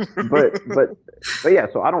but yeah.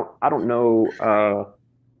 So I don't know.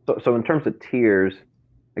 So in terms of tiers,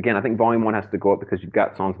 again, I think Volume 1 has to go up because you've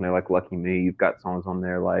got songs on there like Lucky Me. You've got songs on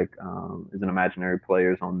there like Is an Imaginary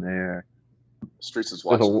Players on there. Streets is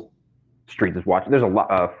Watching. Streets is Watching. There's a lot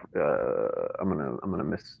of I'm gonna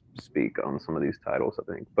misspeak on some of these titles,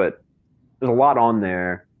 I think, but there's a lot on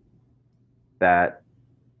there that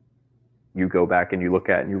you go back and you look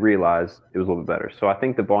at and you realize it was a little bit better. So I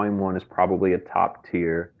think the Volume 1 is probably a top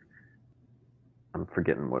tier. I'm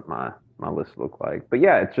forgetting what my list looked like, but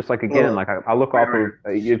yeah, it's just like again, like I look off of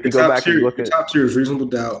if you go back and look at top tier is Reasonable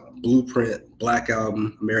Doubt, Blueprint, Black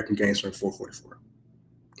Album, American Gangster, and 444.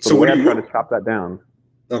 So what I try to chop that down.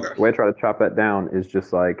 Okay. The way I try to chop that down is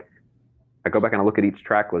just like I go back and I look at each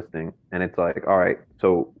track listing, and it's like, all right,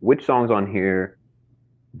 so which songs on here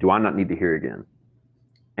do I not need to hear again?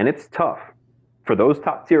 And it's tough for those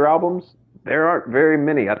top tier albums. There aren't very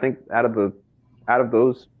many. I think out of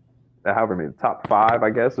those, however many, the top 5, I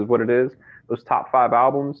guess, is what it is. Those top 5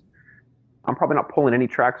 albums, I'm probably not pulling any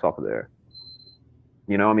tracks off of there.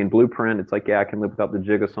 You know, I mean, Blueprint, it's like, yeah, I can live without the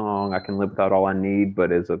Jigga song. I can live without All I Need,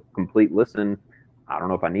 but as a complete listen, I don't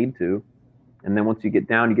know if I need to. And then once you get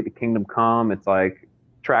down, you get to Kingdom Come. It's like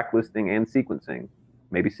track listing and sequencing.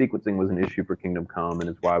 Maybe sequencing was an issue for Kingdom Come, and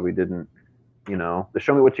it's why we didn't. You know, the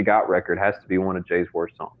Show Me What You Got record has to be one of Jay's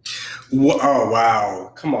worst songs. Oh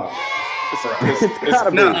wow! Come on.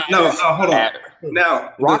 No, hold on.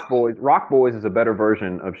 Now, Rock Boys is a better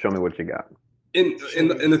version of Show Me What You Got. And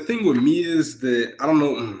the thing with me is that I don't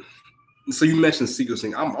know. So you mentioned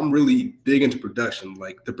sequencing. I'm really big into production.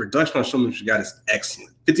 Like the production on Show Me What You Got is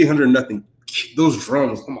excellent. 1500 nothing. Those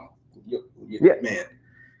drums. Come on. Yeah, man.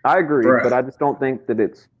 I agree, but I just don't think that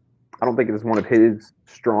it's. I don't think it's one of his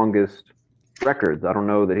strongest records. I don't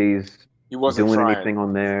know that he wasn't doing anything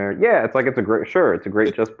on there. Yeah, it's like it's a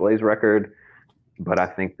great Just Blaze record, but I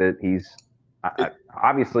think that he's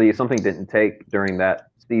obviously something didn't take during that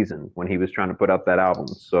season when he was trying to put up that album.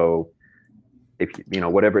 So if you know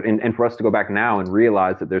whatever, and for us to go back now and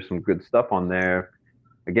realize that there's some good stuff on there,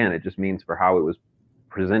 again, it just means for how it was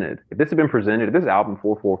presented. If this album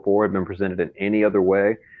 444 had been presented in any other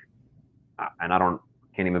way, and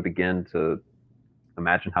can't even begin to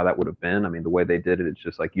imagine how that would have been. I mean, the way they did it, it's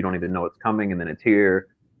just like you don't even know it's coming, and then it's here.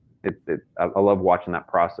 I love watching that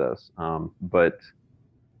process. But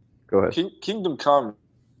go ahead. Kingdom Come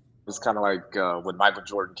It's kind of like when Michael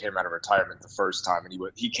Jordan came out of retirement the first time, and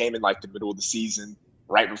he came in like the middle of the season,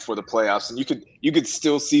 right before the playoffs, and you could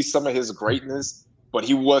still see some of his greatness, but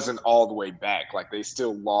he wasn't all the way back. Like they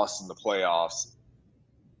still lost in the playoffs.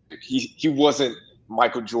 He wasn't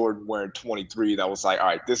Michael Jordan wearing 23. That was like, all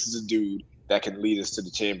right, this is a dude that can lead us to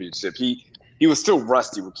the championship. He was still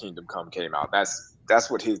rusty when Kingdom Come came out. That's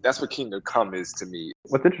what Kingdom Come is to me.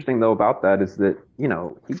 What's interesting though about that is that, you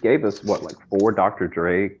know, he gave us what, like 4 Dr.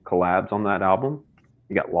 Dre collabs on that album.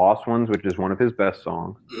 You got Lost Ones, which is one of his best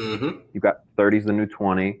songs. Mm-hmm. You got 30's the New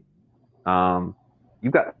 20.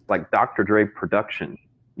 You got like Dr. Dre production,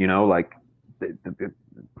 you know, like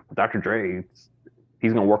Dr. Dre,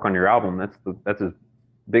 he's gonna work on your album. That's as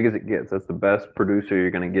big as it gets. That's the best producer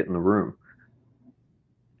you're gonna get in the room.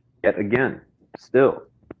 Yet again, still,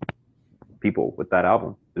 people with that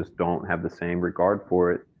album just don't have the same regard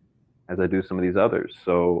for it as I do some of these others.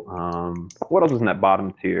 So what else is in that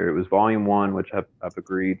bottom tier? It was Volume 1, which I've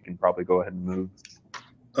agreed can probably go ahead and move.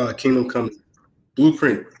 Kingdom Come,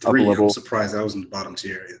 Blueprint 3. I'm surprised that was in the bottom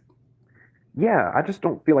tier. Yeah, I just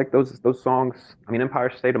don't feel like those songs. I mean,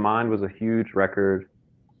 Empire State of Mind was a huge record.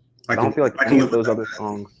 I don't feel like any of those other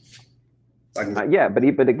songs. Yeah, but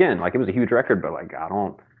again, like it was a huge record, but like I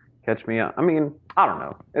don't catch me up. I mean, I don't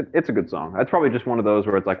know. It's a good song. It's probably just one of those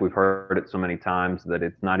where it's like we've heard it so many times that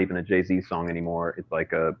it's not even a Jay-Z song anymore. It's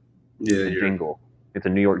like a jingle. It's a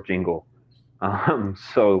New York jingle.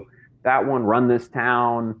 So that one, Run This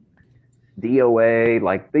Town, DOA,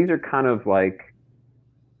 like these are kind of like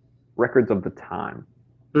records of the time.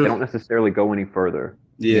 They don't necessarily go any further.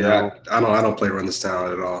 Yeah, you know? I don't play Run This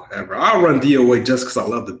Town at all, ever. I'll run DOA just because I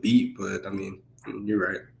love the beat, but I mean, you're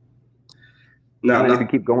right. No, you can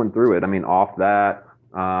keep going through it. I mean, off that,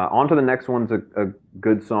 on to the next one's a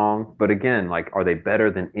good song. But again, like, are they better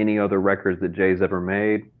than any other records that Jay's ever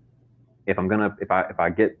made? If I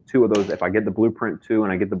get 2 of those, if I get the Blueprint 2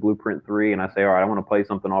 and I get the Blueprint 3, and I say, all right, I want to play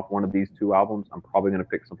something off one of these 2 albums, I'm probably going to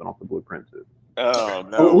pick something off the Blueprint 2. Oh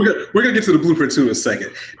no, we're gonna get to the Blueprint 2 in a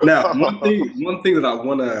second. Now, one thing that I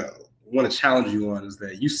wanna challenge you on is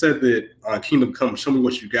that you said that Kingdom Come, Show Me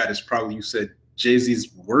What You Got is probably, you said,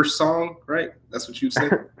 Jay-Z's worst song, right? That's what you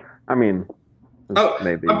said? I mean,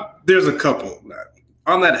 maybe. There's a couple.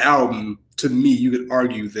 On that album, to me, you could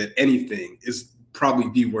argue that Anything is probably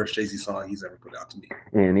the worst Jay-Z song he's ever put out to me.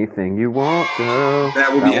 Anything You Want, girl.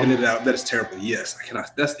 That will be edited out. That is terrible. Yes, I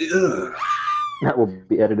cannot. That will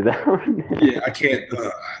be edited out. Yeah, I can't.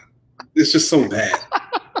 It's just so bad.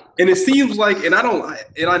 And it seems like, and I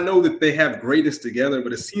know that they have greatness together,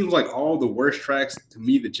 but it seems like all the worst tracks to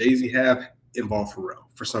me that Jay-Z have involve Pharrell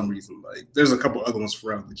for some reason. Like there's a couple other ones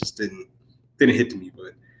Pharrell that just didn't hit to me,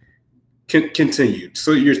 but continued.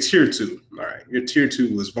 So your tier 2, all right. Your tier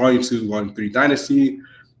 2 was Volume 2, Volume 3, Dynasty,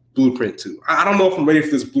 Blueprint 2. I don't know if I'm ready for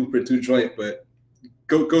this Blueprint 2 joint, but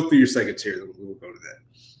go through your second tier, then we'll go to that.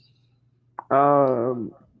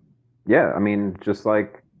 Yeah, I mean, just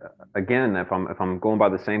like again, if I'm going by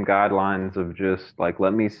the same guidelines of just like,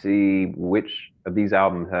 let me see which of these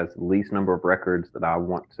albums has the least number of records that I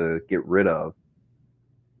want to get rid of.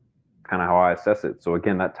 Kind of how I assess it. So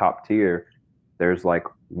again, that top tier, there's like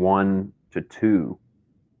 1 to 2.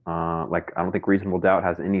 Like I don't think Reasonable Doubt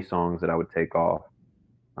has any songs that I would take off.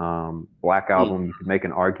 Black Album, you could make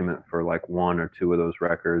an argument for like 1 or 2 of those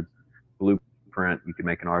records. Blueprint, you could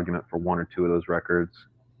make an argument for 1 or 2 of those records.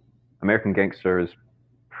 American Gangster is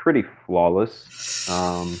pretty flawless.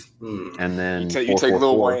 And then you take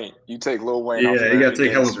Lil Wayne. You take Lil Wayne. Yeah, you gotta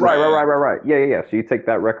take hella. Right. Yeah. So you take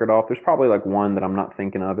that record off. There's probably like 1 that I'm not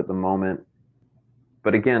thinking of at the moment.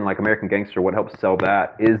 But again, like American Gangster, what helps sell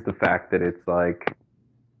that is the fact that it's like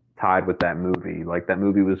tied with that movie. Like that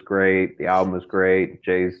movie was great. The album was great.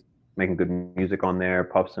 Jay's making good music on there.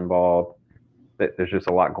 Puff's involved. There's just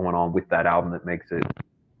a lot going on with that album that makes it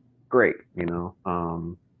great, you know?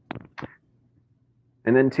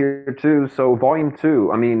 And then tier 2, so Volume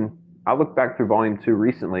 2, I mean, I looked back through Volume 2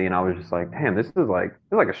 recently and I was just like, damn, this is like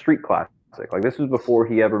a street classic. Like this was before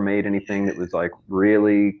he ever made anything that was like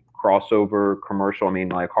really crossover commercial. I mean,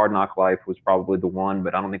 like Hard Knock Life was probably the one,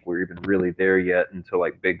 but I don't think we're even really there yet until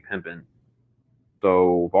like Big Pimpin'.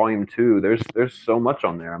 So Volume 2, there's so much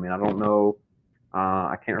on there. I mean, I don't know,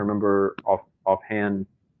 I can't remember offhand,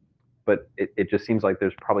 but it just seems like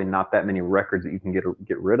there's probably not that many records that you can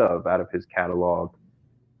get rid of out of his catalog.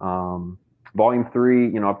 Volume 3,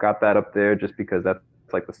 you know, I've got that up there just because that's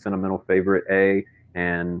like the sentimental favorite A,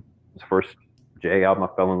 and his first Jay album I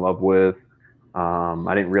fell in love with.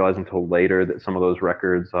 I didn't realize until later that some of those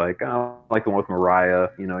records, like the one with Mariah,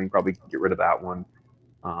 you know, you can probably get rid of that one.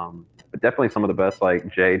 But definitely some of the best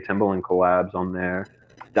like Jay Timbaland collabs on there.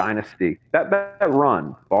 Dynasty. That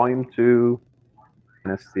run, Volume 2,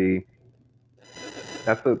 Dynasty.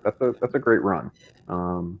 That's a great run.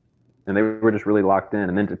 And they were just really locked in.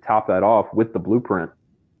 And then to top that off with the Blueprint,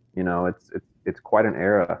 you know, it's quite an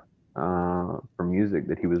era for music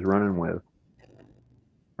that he was running with.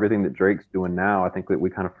 Everything that Drake's doing now, I think that we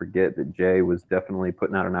kind of forget that Jay was definitely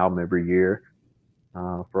putting out an album every year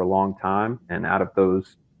for a long time. And out of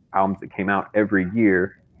those albums that came out every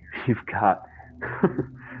year, you've got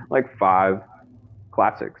like 5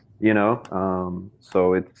 classics, you know.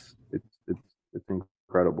 So it's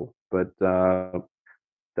incredible. But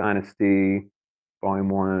Dynasty Volume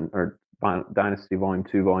 1 or Dynasty Volume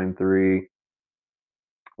 2, Volume 3.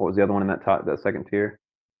 What was the other one in that second tier?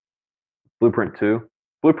 Blueprint 2.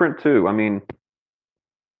 Blueprint 2. I mean,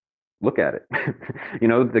 look at it. You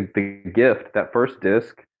know, the gift, that first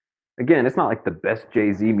disc. Again, it's not like the best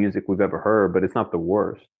Jay-Z music we've ever heard, but it's not the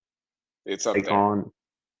worst. It's up there.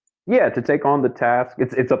 To take on the task.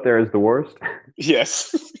 It's up there as the worst.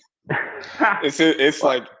 Yes. It's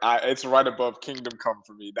like it's right above Kingdom Come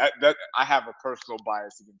for me. That I have a personal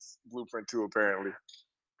bias against Blueprint 2 apparently.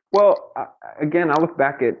 Well, again, I look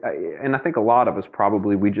back at, and I think a lot of us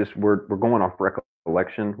probably we're going off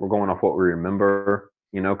recollection. We're going off what we remember,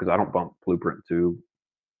 you know, because I don't bump Blueprint 2.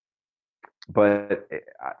 But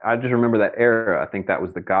I just remember that era. I think that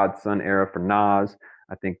was the Godson era for Nas.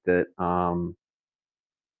 I think that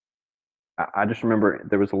I just remember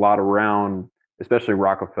there was a lot around, especially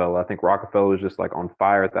Rockefeller. I think Rockefeller was just like on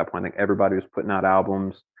fire at that point. I think everybody was putting out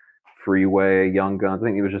albums. Freeway, Young Guns. I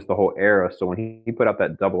think it was just the whole era. So when he put out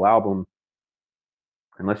that double album,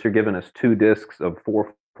 unless you're giving us 2 discs of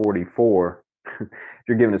 444,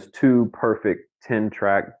 you're giving us 2 perfect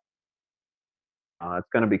 10-track. It's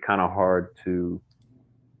going to be kind of hard to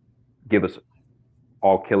give us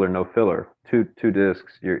all killer, no filler. Two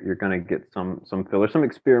discs. You're going to get some filler, some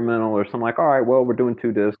experimental, or some like, all right, well, we're doing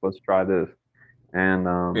 2 discs. Let's try this. And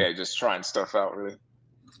just trying stuff out, really.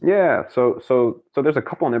 Yeah, so there's a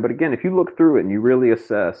couple in there, but again, if you look through it and you really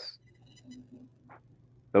assess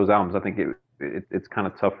those albums, I think it's kind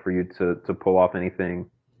of tough for you to pull off anything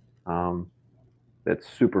that's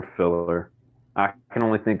super filler. I can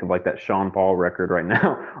only think of like that Sean Paul record right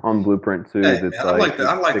now on Blueprint 2. Hey, man, I like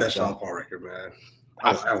that Sean Paul record, man.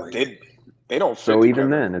 I like it. They don't fit so together. even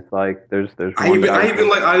then, it's like there's. I even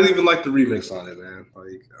like the remix on it, man.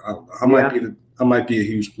 Like I might be a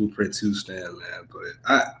huge Blueprint 2 stan, man, but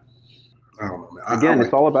I don't know, man. Again,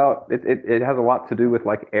 it's all about it. It has a lot to do with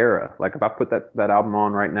like era. Like if I put that album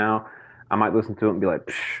on right now, I might listen to it and be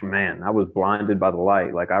like, man, I was blinded by the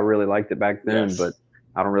light. Like I really liked it back then, but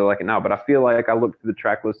I don't really like it now. But I feel like I looked through the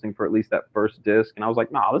track listing for at least that first disc, and I was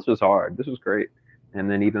like, nah, this was hard. This was great. And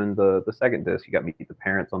then even the second disc, you got Meet the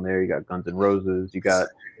Parents on there. You got Guns N' Roses. You got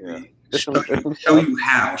Show You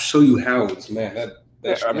How is, man.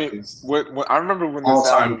 I mean, when I remember when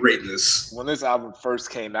all-time greatness. When this album first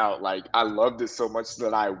came out, like I loved it so much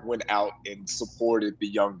that I went out and supported the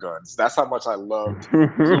Young Guns. That's how much I loved.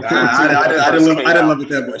 I didn't love it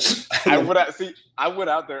that much. I went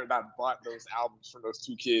out there and I bought those albums from those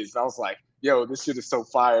 2 kids. And I was like, yo, this shit is so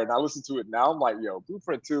fire. And I listen to it now. I'm like, yo,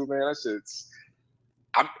 Blueprint 2, man, that shit's.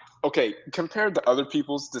 Okay, compared to other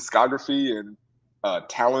people's discography and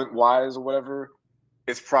talent-wise or whatever,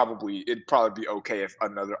 it'd probably be okay if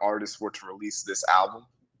another artist were to release this album.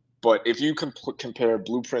 But if you compare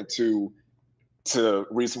Blueprint 2 to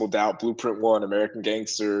Reasonable Doubt, Blueprint 1, American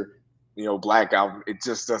Gangster, you know, Black Album, it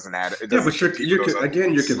just doesn't add it. Yeah, but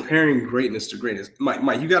you're comparing greatness to greatness.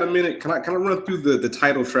 Mike, you got a minute? Can I run through the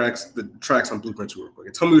title tracks, the tracks on Blueprint 2 real quick?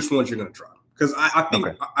 And tell me which ones you're gonna drop. Because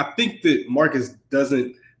I think that Marcus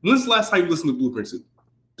doesn't. When's the last time you listened to Blueprint 2?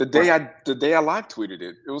 The day I live tweeted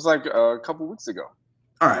it. It was like a couple weeks ago.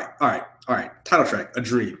 All right. Title track, A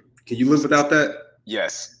Dream. Can you live without that?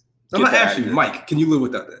 Yes. I'm gonna ask you, Mike. Can you live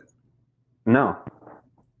without that? No.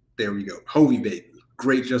 There we go. Hovey Baby.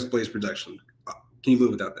 Great Just Blaze production. Can you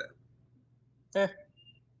live without that?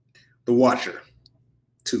 The Watcher.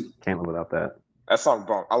 2. Can't live without that. That song,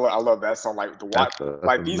 bro. I love that song. Like the Watcher.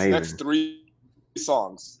 Like these next 3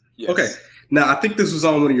 songs. Yes. Okay. Now I think this was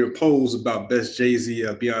on one of your polls about best Jay-Z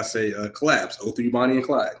Beyonce collabs. 03 Bonnie and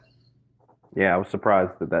Clyde. Yeah, I was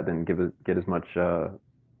surprised that didn't get as much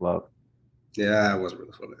love. Yeah, I wasn't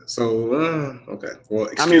really for that. So, okay. Well,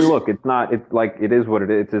 I mean, look, it's like, it is what it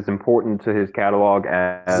is. It's as important to his catalog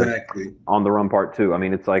as On the Run Part 2. I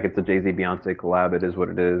mean, it's like, it's a Jay-Z Beyonce collab. It is what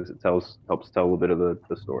it is. It helps tell a little bit of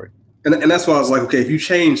the story. And that's why I was like, okay, if you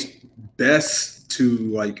change best to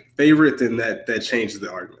like favorite, then that changes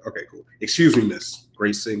the argument. Okay, cool. Excuse Me, Miss.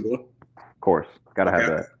 Great single. Of course. Gotta have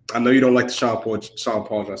that. I know you don't like the Sean Paul, so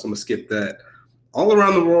I'm gonna skip that. All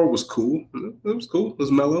Around the World was cool. It was cool. It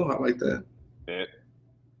was mellow. I like that. Yeah.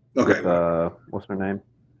 Okay. With, what's her name?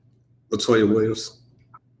 Latoya Williams.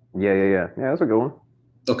 Yeah. Yeah, that's a good one.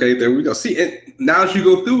 Okay, there we go. See, now as you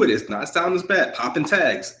go through it's not sounding as bad. Popping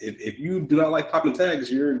tags. If you do not like popping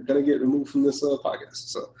tags, you're gonna get removed from this podcast.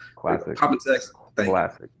 So classic. Popping tags.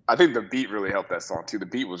 Classic. I think the beat really helped that song too. The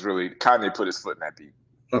beat was really Kanye put his foot in that beat.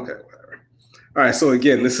 Okay, whatever. All right, so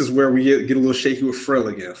again, this is where we get a little shaky with Pharrell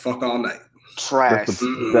again. Fuck All Night. Trash. That's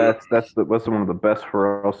one of the best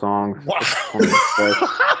Pharrell songs. Wow.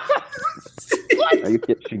 Are you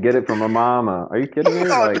kidding? She get it from her mama. Are you kidding me?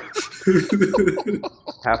 Like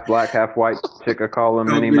half black, half white chick. I call him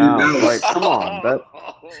Minnie Mouse. Like, come on, that's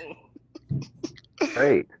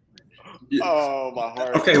great. Yeah. Oh, my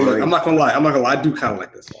heart. Okay, look, I'm not gonna lie. I do kind of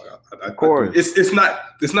like this song. Of course, it's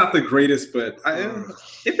not the greatest, but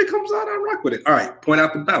if it comes out, I rock with it. All right, point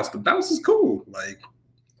out the bounce. The bounce is cool. Like,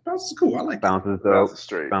 bounce is cool. I like bounce it. is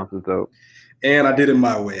dope. Bounce is dope. And I did it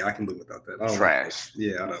my way. I can live without that. Trash.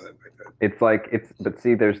 I don't like that. But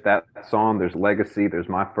see, there's that song, there's Legacy, there's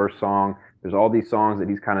My First Song, there's all these songs that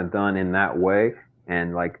he's kind of done in that way.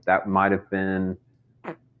 And like, that might have been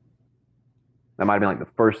like the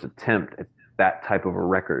first attempt at that type of a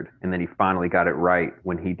record. And then he finally got it right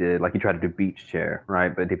when he did, like he tried to do Beach Chair,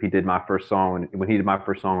 right? But if he did My First Song, when he did My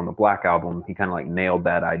First Song on the Black Album, he kind of like nailed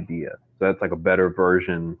that idea. So that's like a better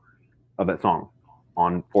version of that song.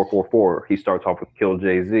 On 444, he starts off with Kill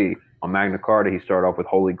Jay-Z. On Magna Carta, he started off with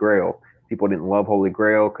Holy Grail. People didn't love Holy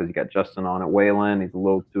Grail because you got Justin on it, Waylon. He's a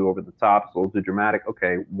little too over the top, it's a little too dramatic.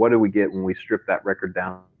 Okay, what do we get when we strip that record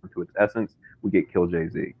down to its essence? We get Kill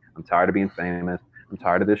Jay-Z. I'm tired of being famous. I'm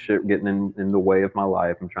tired of this shit getting in the way of my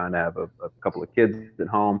life. I'm trying to have a couple of kids at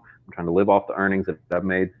home. I'm trying to live off the earnings that I've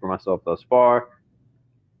made for myself thus far.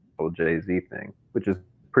 Whole Jay-Z thing, which is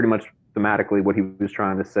pretty much thematically what he was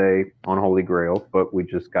trying to say on Holy Grail, but we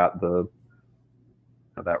just got that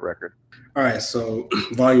record. All right, so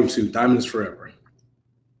Volume 2, Diamonds Forever.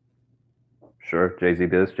 Sure, Jay-Z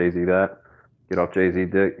this, Jay-Z that. Get off Jay-Z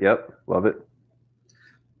dick. Yep, love it.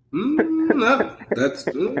 That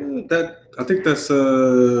I think that's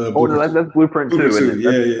that's Blueprint 2.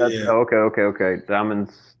 Yeah. Okay.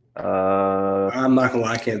 Diamonds. I'm not gonna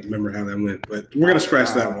lie, I can't remember how that went, but we're gonna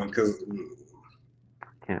scratch that one because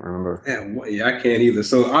can't remember. Yeah, I can't either.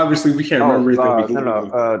 So obviously we can't remember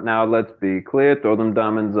anything. Now let's be clear. Throw them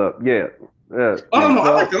diamonds up. Yeah. I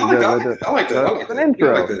like that. I like that. It's an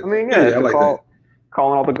intro. I mean, I like that.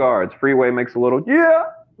 Calling all the guards. Freeway makes a little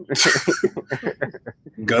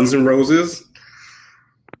Guns N' Roses.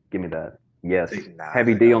 Give me that. Yes.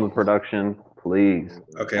 Heavy D on the production, please.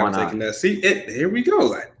 Okay, I'm taking that. See, here we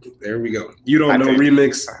go. There we go. You don't know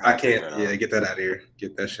remix. I can't. Yeah, get that out of here.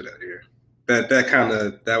 Get that shit out of here.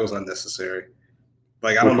 That was unnecessary.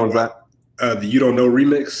 Like, I don't know what the You Don't Know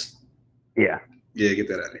remix. Yeah, get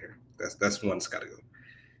that out of here. That's one that's got to go.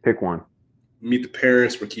 Pick one. Meet the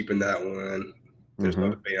Parents. We're keeping that one. There's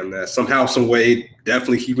another band that Somehow, Some Way.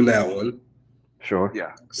 Definitely keeping that one. Sure.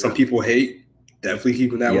 Yeah. Some people hate. Definitely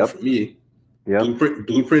keeping that one for me. Yeah.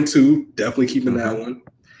 Blueprint 2. Definitely keeping that one.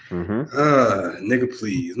 Nigga,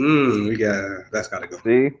 please. That's got to go.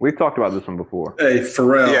 See, we've talked about this one before. Hey,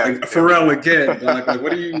 Pharrell. Yeah. Pharrell again. Dog. Like,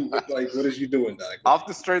 what are you what is you doing, Doc? Off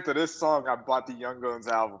the strength of this song, I bought the Young Guns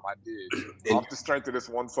album. I did. Off the strength of this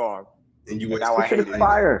one song. And now I hate it.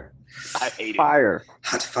 Fire. I hate fire. it.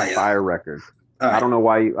 Hot fire. Fire record. Right. I don't know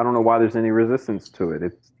why there's any resistance to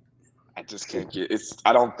it. I just can't get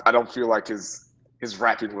I don't feel like his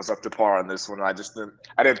rapping was up to par on this one. I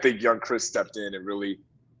didn't think Young Chris stepped in and really.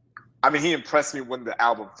 I mean, he impressed me when the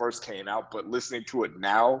album first came out, but listening to it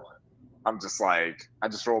now, I'm just like, I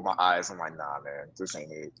just roll my eyes. I'm like, nah, man, this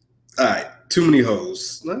ain't it. All right, Too Many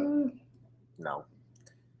Hoes. No.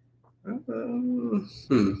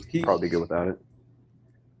 He'd probably good without it.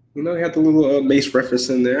 You know, he had the little Mace reference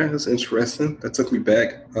in there. That's interesting. That took me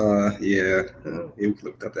back. We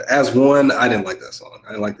looked up that. As One, I didn't like that song. I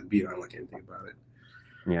didn't like the beat. I didn't like anything about it.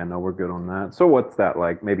 Yeah, no, we're good on that. So what's that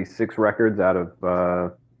like? Maybe 6 records out of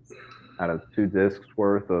 2 discs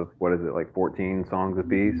worth of, what is it, like 14 songs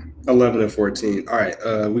apiece? 11 and 14. All right,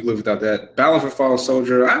 we can live without that. Ballad for Fallen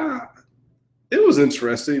Soldier. It was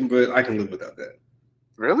interesting, but I can live without that.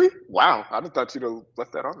 Really? Wow, I just thought you'd have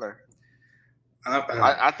left that on there.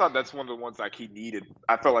 I thought that's one of the ones like he needed.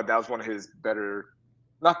 I felt like that was one of his better,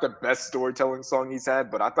 not the best storytelling song he's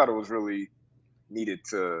had, but I thought it was really needed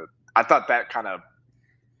to. I thought that kind of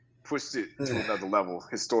pushed it to another level.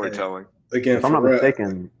 His storytelling. Again, if I'm not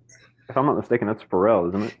mistaken, If I'm not mistaken, that's Pharrell,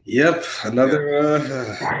 isn't it? Yep, another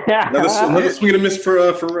swing and a miss for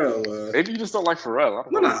Pharrell. Maybe you just don't like Pharrell.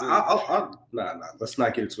 No. Let's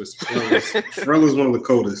not get it twisted. Pharrell is one of the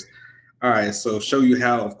coldest. All right, so Show You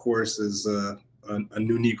How, of course, is a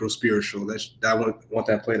new Negro spiritual. I want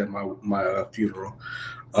that played at my funeral.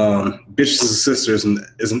 Bitches and Sisters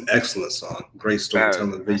is an excellent song. Great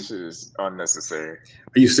storytelling. This is unnecessary.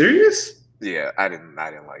 Are you serious? Yeah, I didn't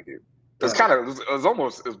like it. It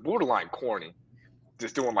was borderline corny.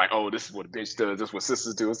 Just doing like, oh, this is what a bitch does, this is what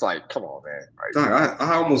sisters do. It's like, come on, man. Like, dog,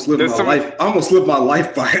 I almost lived my life. I almost lived my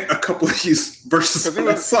life by a couple of these verses.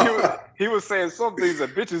 He was saying some things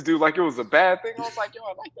that bitches do like it was a bad thing. I was like, yo,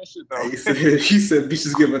 I like that shit though. He said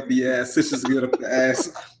bitches give up the ass, sisters give up the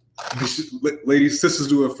ass. Ladies, sisters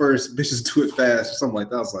do it first, bitches do it fast, or something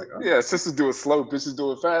like that. I was like, yeah, sisters do it slow, bitches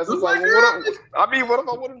do it fast. It's like, what if I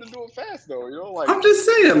want him to do it fast though? You know, like I'm just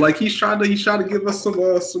saying, like he's trying to give us some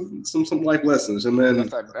life lessons, and then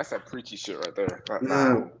that's that preachy shit right there.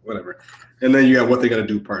 Whatever. And then you got What They Gotta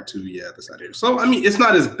Do Part 2. Yeah, that's out here. So I mean, it's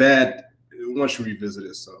not as bad once you revisit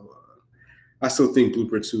it. So I still think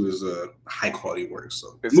Blueprint 2 is a high quality work.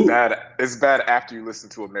 So it's bad. It's bad after you listen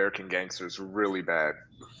to American Gangsters. Really bad.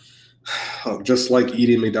 Just like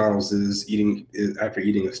eating McDonald's is after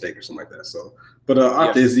eating a steak or something like that. So, but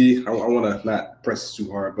after Izzy, I want to not press it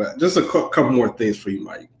too hard, but just a couple more things for you,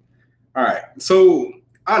 Mike. All right. So,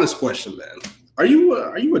 honest question, man. Are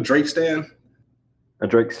you a Drake stan? A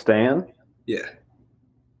Drake stan? Yeah.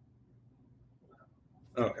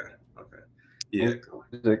 Okay. Yeah.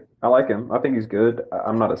 I like him. I think he's good.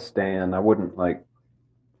 I'm not a stan. I wouldn't like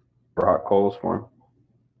rock coals for him.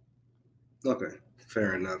 Okay.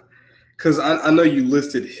 Fair enough. Because I know you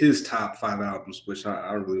listed his top 5 albums, which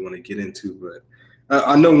I don't really want to get into, but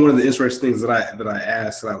I know one of the interesting things that I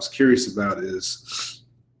asked that I was curious about is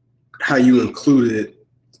how you included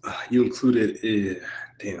the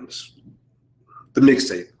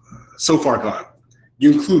mixtape, So Far Gone.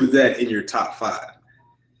 You included that in your top 5,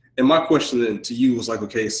 and my question then to you was like,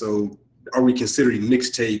 okay, so are we considering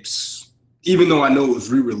mixtapes, even though I know it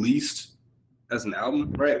was re-released as an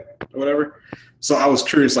album, right, or whatever? So I was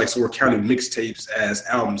curious, like, so we're counting mixtapes as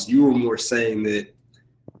albums. You were more saying that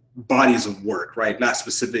bodies of work, right? Not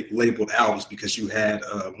specific labeled albums because you had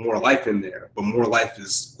More Life in there, but More Life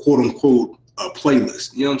is quote unquote a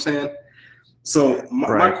playlist. You know what I'm saying? So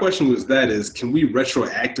my question was can we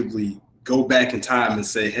retroactively go back in time and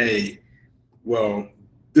say, hey, well,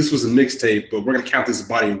 this was a mixtape, but we're going to count this as a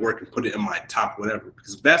body of work and put it in my top whatever?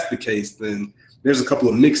 Because if that's the case, then there's a couple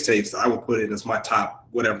of mixtapes that I would put in as my top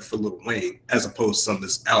whatever for Lil Wayne, as opposed to some of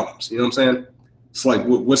his albums. You know what I'm saying? It's like,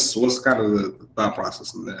 what's kind of the thought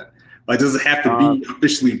process in that? Like, does it have to be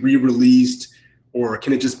officially re-released, or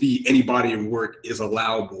can it just be any body of work is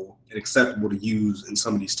allowable and acceptable to use in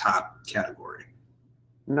some of these top categories?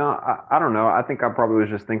 No, I don't know. I think I probably was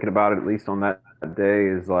just thinking about it, at least on that day,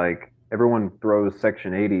 is like everyone throws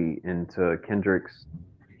Section 80 into Kendrick's,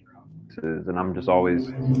 and I'm just always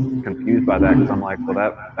confused by that because I'm like,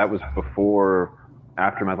 well, that was before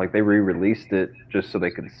Aftermath. Like, they re-released it just so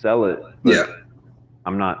they could sell it. Yeah,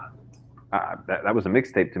 I'm not. That was a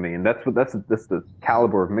mixtape to me, and that's the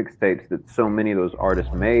caliber of mixtapes that so many of those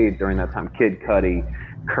artists made during that time. Kid Cudi,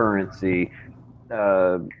 Currency,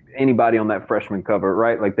 anybody on that Freshman cover,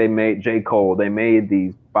 right? Like, they made J. Cole. They made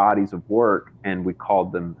these bodies of work, and we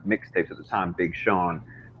called them mixtapes at the time. Big Sean.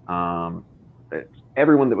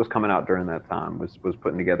 Everyone that was coming out during that time was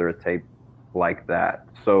putting together a tape like that.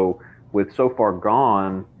 So with So Far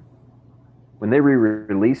Gone, when they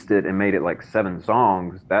re-released it and made it like 7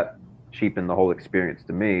 songs, that cheapened the whole experience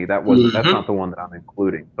to me. That's not the one that I'm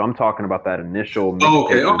including. So I'm talking about that initial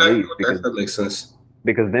mixtape release because that makes sense.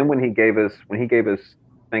 Because then when he gave us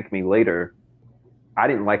Thank Me Later, I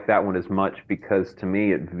didn't like that one as much because to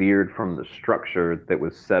me it veered from the structure that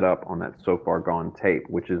was set up on that So Far Gone tape,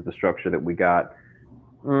 which is the structure that we got.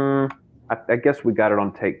 I guess we got it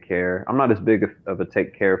on Take Care. I'm not as big of a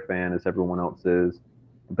Take Care fan as everyone else is,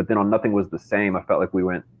 but then on Nothing Was the Same, I felt like we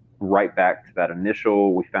went right back to that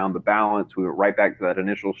initial. We found the balance. We went right back to that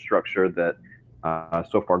initial structure that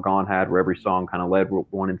So Far Gone had, where every song kind of led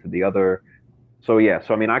one into the other. So yeah,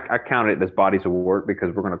 I mean, I counted it as bodies of work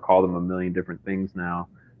because we're going to call them a million different things now.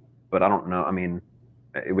 But I don't know. I mean,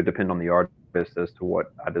 it would depend on the artist as to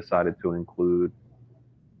what I decided to include.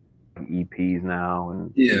 EPs now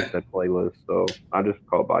and that playlist, so I just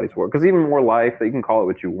call it bodies of work because even More Life, you can call it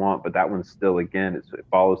what you want, but that one's still, again, it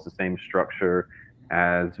follows the same structure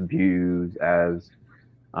as Views, as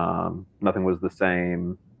Nothing Was the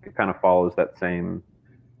Same. It kind of follows that same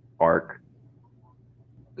arc.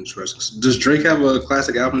 Interesting. Does Drake have a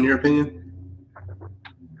classic album in your opinion?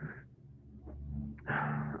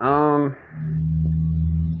 I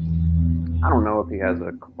don't know if he has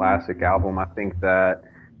a classic album. I think that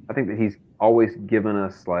he's always given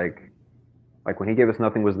us like when he gave us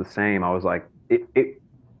Nothing Was the Same, I was like it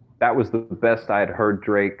that was the best I had heard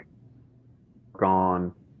Drake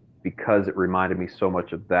on because it reminded me so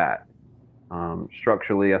much of that.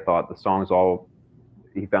 Structurally, I thought the songs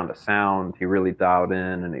he found a sound, he really dialed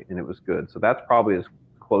in, and it was good. So that's probably as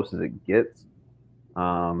close as it gets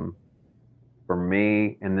for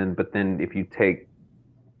me. And then, but then if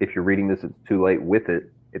you're reading this, it's too late with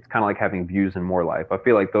it. It's kind of like having Views and More Life. I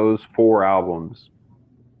feel like those 4 albums,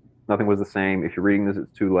 Nothing Was the Same, If You're Reading This,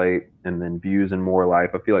 It's Too Late, and then Views and More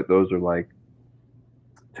Life. I feel like those are like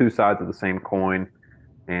 2 sides of the same coin,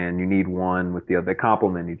 and you need one with the other. They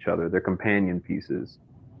complement each other. They're companion pieces.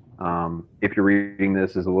 If You're Reading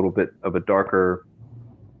This is a little bit of a darker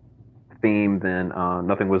theme than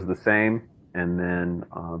Nothing Was the Same, and then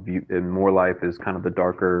and More Life is kind of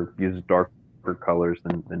uses darker colors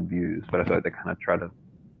than Views. But I feel like they kind of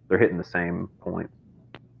they're hitting the same point.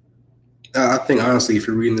 I think honestly, If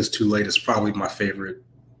You're Reading This Too Late is probably my favorite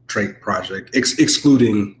Drake project,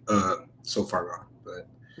 excluding So Far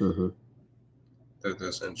Gone. But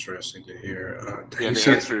that's interesting to hear. The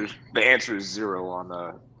answer is 0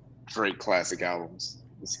 on Drake classic albums.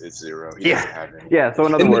 It's 0. He doesn't have any. Yeah. So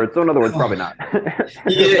in other words, probably not.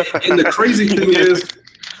 Yeah, and the crazy thing is,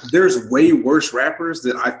 there's way worse rappers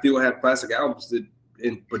that I feel have classic albums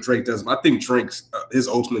but Drake doesn't. I think Drake's his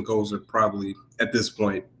ultimate goals are probably at this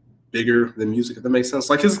point bigger than music, if that makes sense.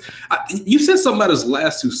 Like you said something about his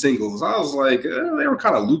last 2 singles. I was like, they were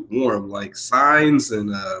kind of lukewarm, like Signs and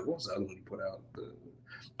what was the other one he put out?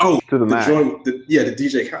 To the Max. The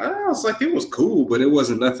DJ. I was like, it was cool, but it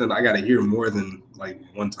wasn't nothing I got to hear more than like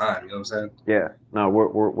one time. You know what I'm saying? Yeah. No,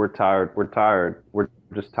 we're tired. We're tired. We're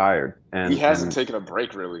just tired. And he hasn't taken a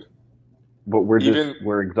break really. But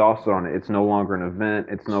we're exhausted on it. It's no longer an event.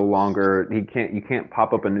 It's no longer you can't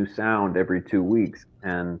pop up a new sound every 2 weeks.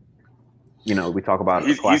 And we talk about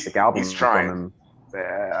a classic album. He's trying. From him.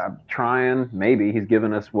 Trying. Maybe he's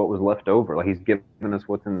given us what was left over. Like he's given us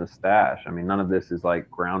what's in the stash. I mean, none of this is like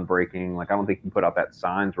groundbreaking. Like I don't think he put out that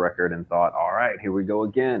Signs record and thought, all right, here we go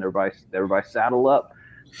again. Everybody saddle up.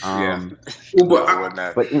 But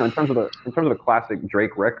in terms of the classic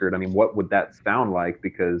Drake record, I mean, what would that sound like?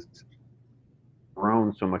 Because he's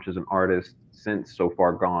grown so much as an artist since So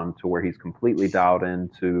Far Gone to where he's completely dialed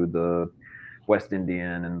into the West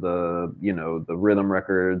Indian and the rhythm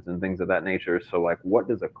records and things of that nature. So like, what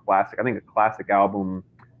does a classic album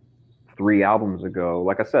 3 albums ago,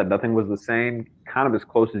 like I said, Nothing Was the Same, kind of as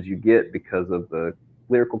close as you get because of the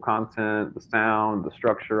lyrical content, the sound, the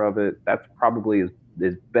structure of it. That's probably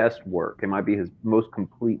his best work. It might be his most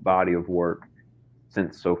complete body of work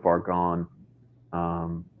since So Far Gone.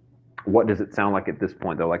 What does it sound like at this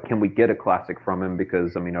point though? Like, can we get a classic from him?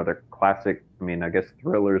 Because are there classic? I guess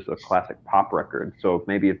Thriller's a classic pop record. So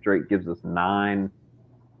maybe if Drake gives us 9,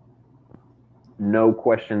 no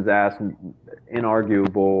questions asked,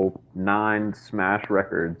 inarguable 9 smash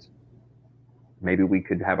records, maybe we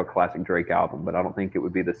could have a classic Drake album. But I don't think it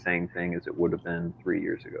would be the same thing as it would have been 3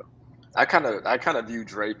 years ago. I kind of view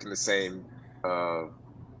Drake in the same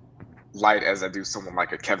light as I do someone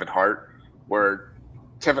like a Kevin Hart, where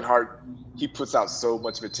Kevin Hart, he puts out so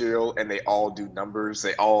much material and they all do numbers.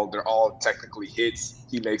 They're all technically hits.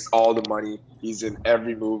 He makes all the money. He's in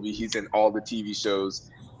every movie. He's in all the TV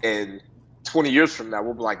shows. And 20 years from now,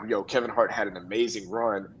 we'll be like, yo, Kevin Hart had an amazing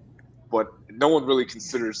run, but no one really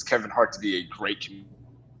considers Kevin Hart to be a great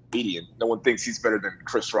comedian. No one thinks he's better than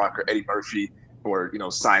Chris Rock or Eddie Murphy or,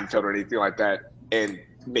 Seinfeld or anything like that. And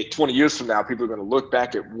 20 years from now, people are going to look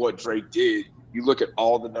back at what Drake did. You look at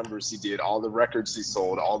all the numbers he did, all the records he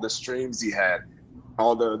sold, all the streams he had,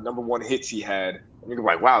 all the number 1 hits he had. And you're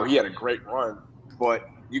like, wow, he had a great run. But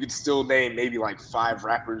you could still name maybe like 5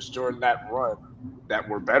 rappers during that run that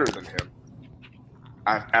were better than him.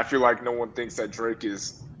 I feel like no one thinks that Drake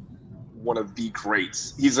is one of the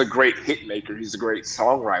greats. He's a great hit maker. He's a great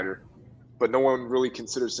songwriter. But no one really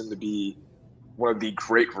considers him to be one of the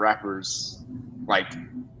great rappers, like,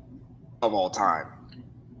 of all time.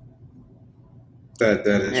 That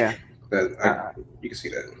is you can see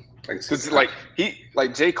that. Because like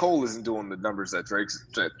J. Cole isn't doing the numbers that Drake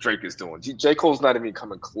is doing. J. Cole's not even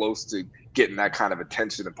coming close to getting that kind of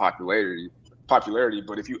attention and popularity.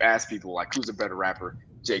 But if you ask people like who's a better rapper,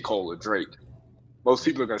 J. Cole or Drake, most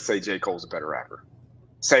people are gonna say J. Cole's a better rapper.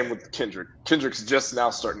 Same with Kendrick. Kendrick's just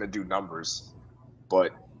now starting to do numbers,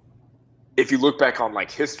 but if you look back on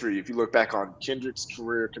like history, if you look back on Kendrick's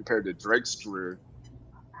career compared to Drake's career,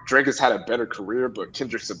 Drake has had a better career, but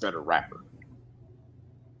Kendrick's a better rapper.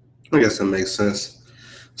 I guess that makes sense.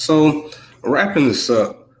 So wrapping this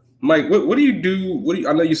up, Mike, what do you do?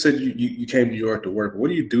 I know you said you came to New York to work. What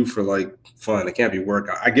do you do for like fun? It can't be work.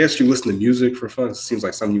 I guess you listen to music for fun. It seems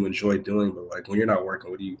like something you enjoy doing, but like when you're not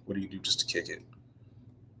working, what do you do just to kick it?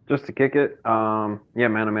 Just to kick it, yeah,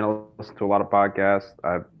 man. I mean, I listen to a lot of podcasts.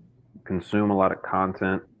 I consume a lot of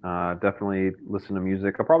content. Definitely listen to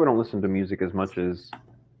music. I probably don't listen to music as much as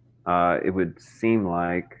it would seem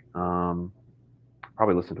like.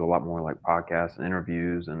 Probably listen to a lot more like podcasts and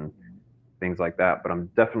interviews and things like that. But I'm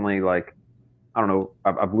definitely like, I don't know.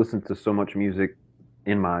 I've listened to so much music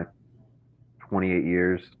in my 28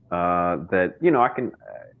 years that I can.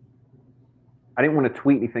 I didn't want to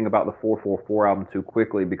tweet anything about the 444 album too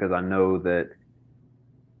quickly because I know that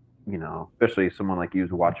especially someone like you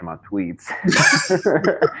who's watching my tweets.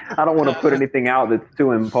 I don't want to put anything out that's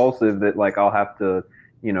too impulsive that like I'll have to,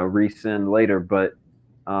 resend later. But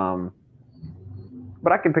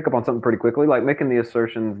I can pick up on something pretty quickly, like making the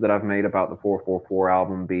assertions that I've made about the 444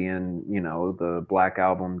 album being, the Black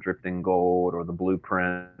Album drifting gold or the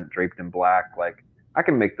Blueprint draped in black. Like I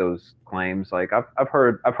can make those claims. Like I've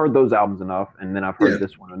heard those albums enough, and then I've heard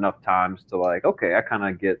this one enough times to like, okay, I kind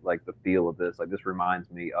of get like the feel of this. Like this reminds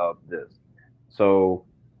me of this. So,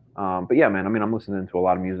 but yeah, man. I mean, I'm listening to a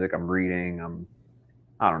lot of music. I'm reading.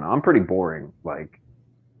 I don't know. I'm pretty boring. Like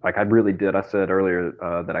I really did. I said earlier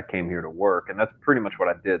that I came here to work, and that's pretty much what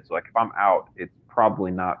I did. So like if I'm out, it's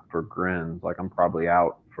probably not for grins. Like I'm probably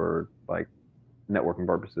out for like networking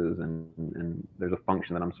purposes, and there's a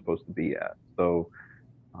function that I'm supposed to be at. So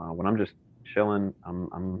when I'm just chilling,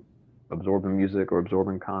 I'm absorbing music or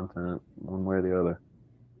absorbing content one way or the other.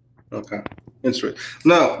 Okay, interesting.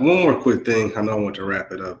 Now, one more quick thing. I know I want to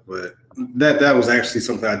wrap it up, but that was actually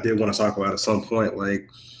something I did want to talk about at some point. Like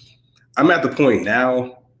I'm at the point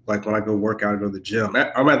now. Like when I go work out and go to the gym,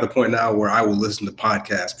 I'm at the point now where I will listen to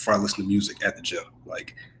podcasts before I listen to music at the gym.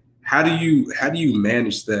 Like, how do you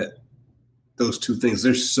manage those two things?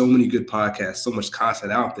 There's so many good podcasts, so much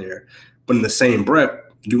content out there, but in the same breath,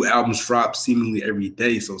 new albums drop seemingly every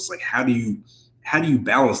day. So it's like, how do you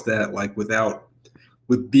balance that? Like with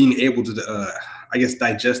being able to, I guess,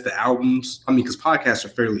 digest the albums. I mean, because podcasts are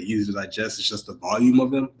fairly easy to digest. It's just the volume of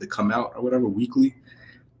them that come out or whatever weekly.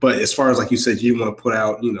 But as far as like you said, you didn't want to put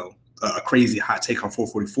out, a crazy hot take on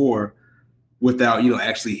 444 without,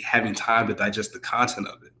 actually having time to digest the content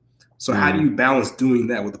of it. So how do you balance doing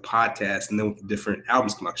that with the podcast and then with the different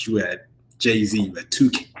albums come out? Because you had Jay-Z, you had Two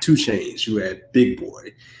Chainz, you had Big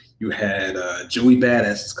Boy, you had Joey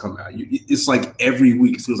Badass come out. It's like every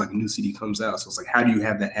week it seems like a new CD comes out. So it's like, how do you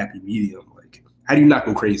have that happy medium? Like, how do you not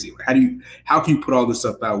go crazy? How can you put all this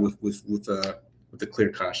stuff out with a clear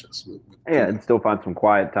conscience? And still find some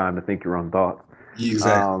quiet time to think your own thoughts.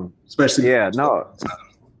 Exactly. Especially. Yeah. No.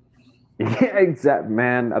 Yeah, exactly,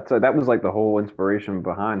 man. I'd say that was like the whole inspiration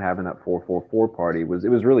behind having that 444 party. It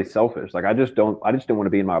was really selfish. Like I just didn't want to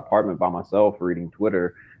be in my apartment by myself reading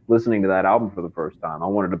Twitter, listening to that album for the first time. I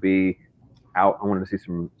wanted to be out. I wanted to see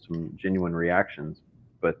some genuine reactions.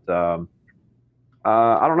 But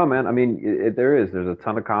I don't know, man. I mean, there's a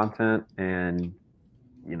ton of content, and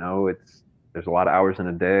there's a lot of hours in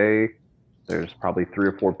a day. There's probably 3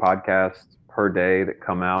 or 4 podcasts per day that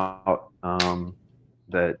come out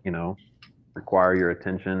that require your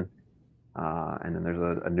attention, and then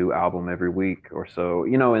there's a new album every week or so.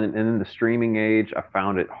 And in the streaming age, I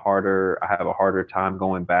found it harder. I have a harder time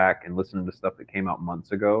going back and listening to stuff that came out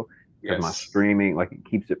months ago. Because my streaming, like, it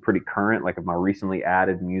keeps it pretty current. Like if my recently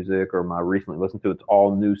added music or my recently listened to, it's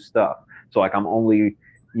all new stuff. So like I'm only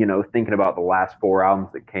thinking about the last 4 albums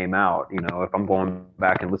that came out. If I'm going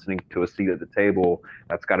back and listening to a seat at the table,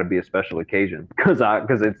 that's got to be a special occasion because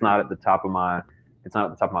it's not at the top of my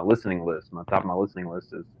listening list. My top of my listening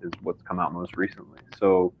list is what's come out most recently.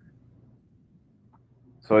 So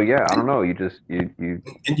yeah, I don't know. You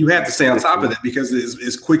and you have to stay on top of that because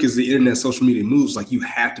as quick as the internet, social media moves, like you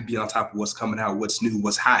have to be on top of what's coming out, what's new,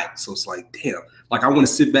 what's hot. So it's like, damn, like I want to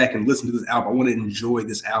sit back and listen to this album. I want to enjoy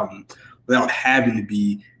this album without having to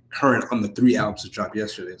be current on the 3 albums that dropped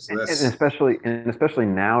yesterday. So that's and especially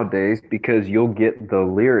nowadays because you'll get the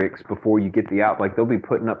lyrics before you get the album. Like they'll be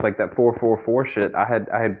putting up like that 444 shit. I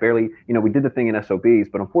had barely, we did the thing in SOBs,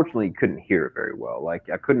 but unfortunately you couldn't hear it very well. Like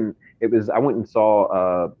I went and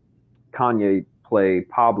saw Kanye play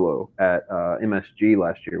Pablo at MSG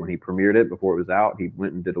last year when he premiered it before it was out. He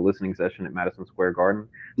went and did a listening session at Madison Square Garden.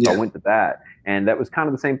 So I went to that, and that was kind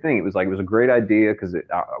of the same thing. It was a great idea because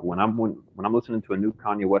when I'm listening to a new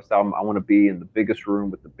Kanye West album, I want to be in the biggest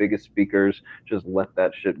room with the biggest speakers. Just let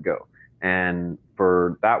that shit go. And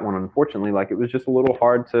for that one, unfortunately, like it was just a little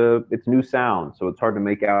hard it's new sound. So it's hard to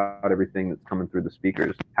make out everything that's coming through the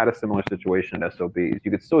speakers. Had a similar situation at SOBs.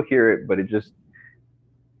 You could still hear it, but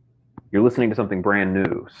you're listening to something brand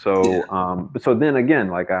new. So, so then again,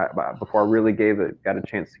 like before I really got a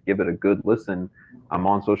chance to give it a good listen, I'm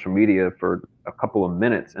on social media for a couple of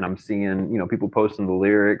minutes and I'm seeing, people posting the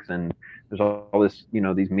lyrics and there's all this,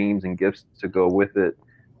 these memes and gifs to go with it.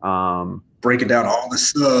 Breaking down all the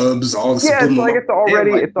subs, all the it's like it's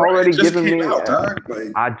already giving me.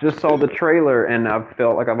 I just saw the trailer and I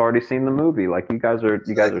felt like I've already seen the movie. Like you guys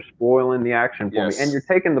are spoiling the action for me, and you're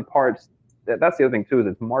taking the parts. That's the other thing too, is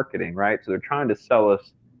it's marketing, right? So they're trying to sell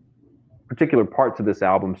us particular parts of this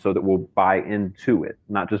album so that we'll buy into it,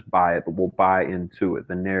 not just buy it, but we'll buy into it,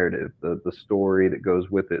 the narrative, the story that goes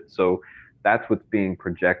with it. So that's what's being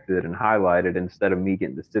projected and highlighted instead of me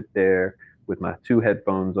getting to sit there with my 2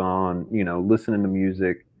 headphones on, listening to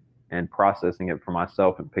music and processing it for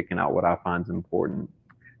myself and picking out what I find is important.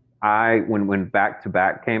 When Back to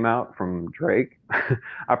Back came out from Drake,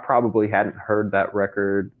 I probably hadn't heard that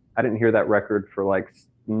record. I didn't hear that record for like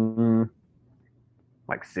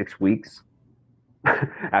 6 weeks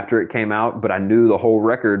after it came out, but I knew the whole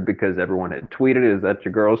record because everyone had tweeted, "Is that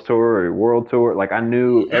your girls tour or your world tour?" Like I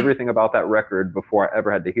knew everything about that record before I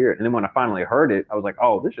ever had to hear it. And then when I finally heard it, I was like,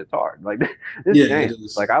 "Oh, this shit's hard. Like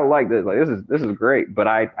this like I like this. Like this is great." But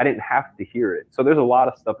I didn't have to hear it. So there's a lot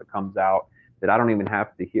of stuff that comes out that I don't even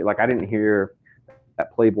have to hear. Like I didn't hear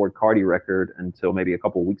that Playboy Cardi record until maybe a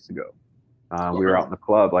couple of weeks ago. We were out in the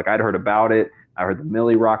club. Like I'd heard about it. I heard the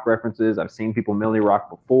Millie Rock references. I've seen people Millie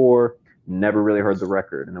Rock before. Never really heard the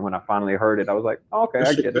record. And then when I finally heard it, I was like, oh, okay,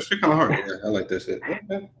 I get it. That shit kind of hard. Yeah, I like that shit.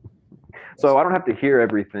 Okay. So I don't have to hear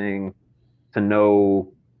everything to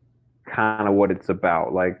know kind of what it's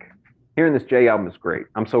about. Like hearing this Jay album is great.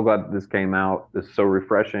 I'm so glad that this came out. It's so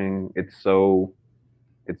refreshing. It's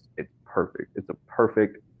perfect. It's a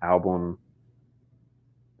perfect album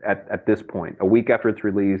at this point. A week after it's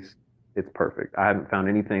released, it's perfect. I haven't found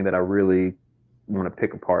anything that I really want to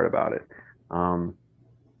pick apart about it.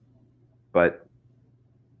 But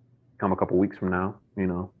come a couple weeks from now,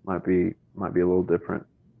 might be a little different.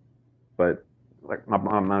 But like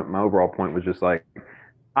my overall point was just like,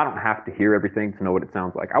 I don't have to hear everything to know what it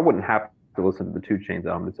sounds like. I wouldn't have to listen to the 2 Chainz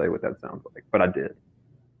album to tell you what that sounds like, but I did.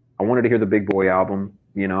 I wanted to hear the Big Boy album.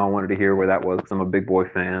 I wanted to hear where that was because I'm a Big Boy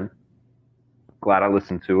fan. Glad I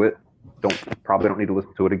listened to it. Probably don't need to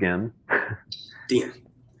listen to it again. Damn.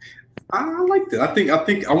 I liked it. I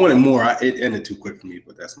think I wanted more. It ended too quick for me,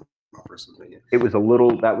 but that's my personal opinion. It was a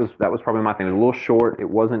little. That was probably my thing. It was a little short. It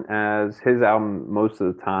wasn't as his album. Most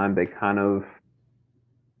of the time, they kind of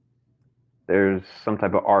there's some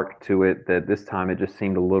type of arc to it. That this time it just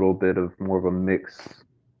seemed a little bit of more of a mix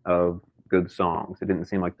of good songs. It didn't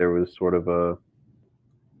seem like there was sort of a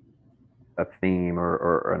theme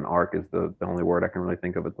or an arc is the only word I can really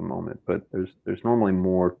think of at the moment. But there's normally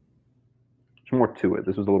more. There's more to it.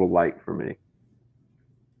 This was a little light for me.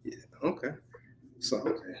 Yeah. Okay. So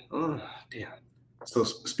okay. Oh damn. So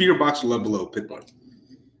speaker box or love below. Pick one.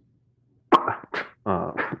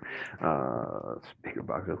 Speaker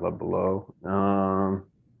box or love below.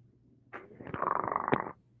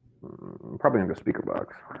 Probably gonna go speaker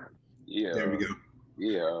box. Yeah. There we go.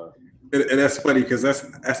 Yeah. And that's funny because that's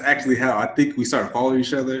actually how I think we started following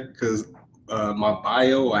each other. Because my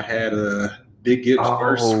bio, I had a Big Gibbs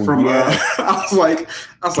verse from. I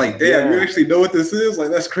was like, damn, you actually know what this is?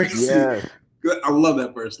 Like that's crazy. Yeah. I love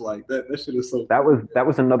that verse. Like that shit is so. That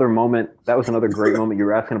was another moment. That was another great moment. You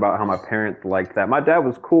were asking about how my parents liked that. My dad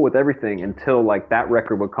was cool with everything until like that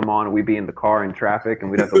record would come on and we'd be in the car in traffic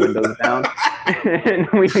and we'd have the windows down and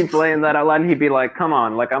we'd be playing that out loud and he'd be like, "Come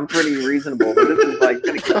on, like I'm pretty reasonable, but this is like."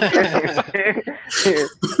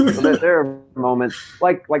 So there are moments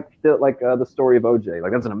like the story of OJ.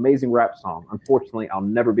 Like that's an amazing rap song. Unfortunately, I'll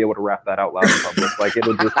never be able to rap that out loud in public. Like it's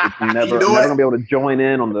never gonna be able to join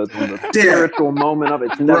in on the spiritual moment of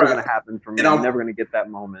it. It's never gonna happen for me. I'm never gonna get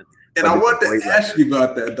that moment. And I wanted to ask you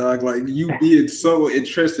about that, dog. Like you being so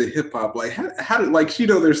interested in hip hop. Like how did like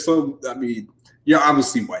there's so I mean, you're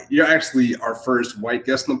obviously white. You're actually our first white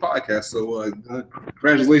guest on the podcast. So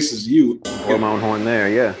congratulations to you. Blow my own horn there,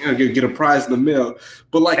 yeah. You get a prize in the mail.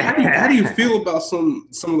 But like how do you feel about some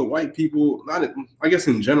of the white people, I guess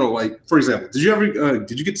in general, like for example, did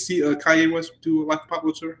you get to see Kanye West do a Life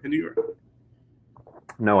Popular tour in New York?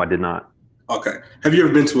 No, I did not. Okay. Have you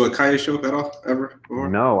ever been to a Kanye show at all, ever? Or?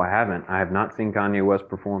 No, I haven't. I have not seen Kanye West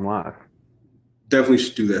perform live. Definitely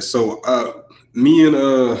should do that. So me and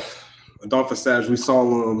Adolphus Savage, we saw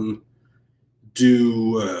him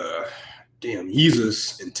do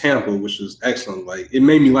Yeezus in Tampa, which was excellent. Like it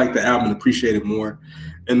made me like the album and appreciate it more.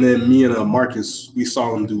 And then me and Marcus, we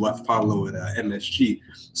saw him do Life Apollo at MSG.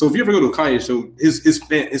 So if you ever go to a Kanye show,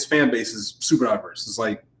 his fan base is super diverse. It's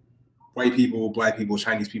like white people, black people,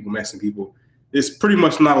 Chinese people, Mexican people. It's pretty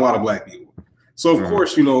much not a lot of black people. So of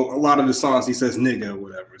course, you know, a lot of the songs he says nigga or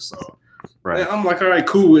whatever. So I'm like, all right,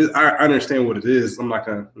 cool. I understand what it is. I'm not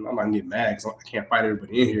gonna get mad because I can't fight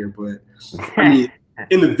everybody in here. But I mean,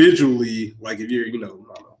 individually, like if you're, you know,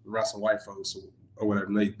 around some white folks or whatever,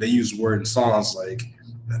 they use the word in songs. Like,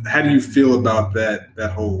 how do you feel about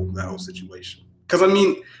that whole situation? Because I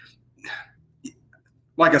mean,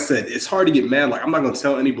 like I said, it's hard to get mad. Like I'm not gonna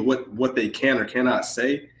tell anybody what they can or cannot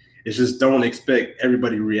say. It's just don't expect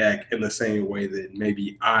everybody to react in the same way that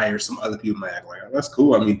maybe I or some other people might act. Like, oh, that's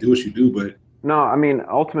cool. I mean, do what you do, but no, I mean,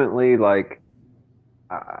 ultimately, like,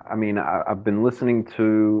 I've been listening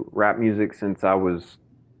to rap music since I was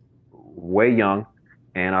way young,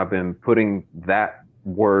 and I've been putting that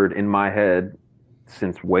word in my head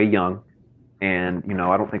since way young. And, you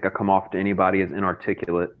know, I don't think I come off to anybody as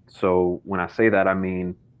inarticulate. So when I say that, I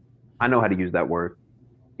mean, I know how to use that word.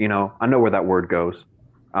 You know, I know where that word goes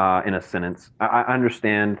in a sentence. I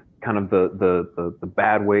understand kind of the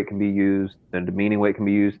bad way it can be used, the demeaning way it can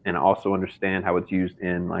be used, and I also understand how it's used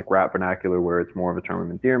in like rap vernacular where it's more of a term of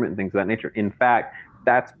endearment and things of that nature. In fact,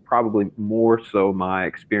 that's probably more so my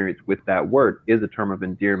experience with that word is a term of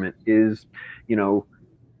endearment, is, you know,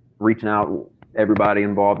 reaching out, everybody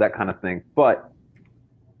involved, that kind of thing. But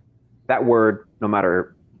that word, no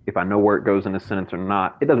matter if I know where it goes in a sentence or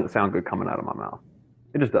not, it doesn't sound good coming out of my mouth.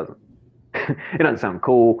 It just doesn't. It doesn't sound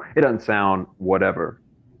cool. It doesn't sound whatever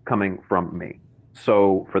coming from me.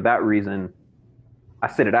 So for that reason, I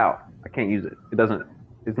sit it out. I can't use it.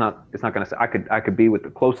 It's not going to say, I could be with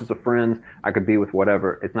the closest of friends. I could be with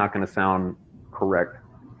whatever. It's not going to sound correct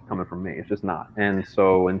coming from me. It's just not. And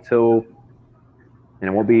so and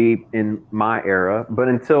it won't be in my era, but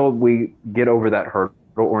until we get over that hurdle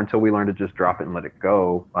or until we learn to just drop it and let it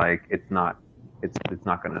go, like it's not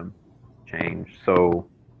going to change. So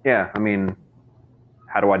yeah, I mean,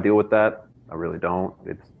 how do I deal with that? I really don't.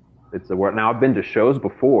 It's the word. Now I've been to shows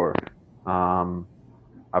before.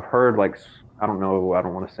 I've heard like, I don't know, I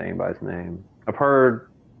don't want to say anybody's name.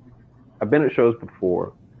 I've been at shows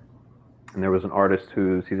before, and there was an artist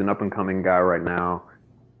he's an up and coming guy right now.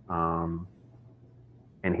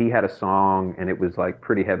 And he had a song, and it was like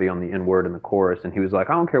pretty heavy on the N word in the chorus. And he was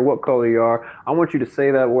like, I don't care what color you are. I want you to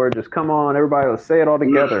say that word. Just come on, everybody, let's say it all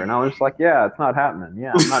together. And I was just like, yeah, it's not happening.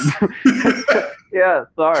 Yeah, I'm not. Yeah,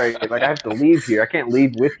 sorry. Like I have to leave here. I can't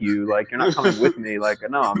leave with you. Like you're not coming with me. Like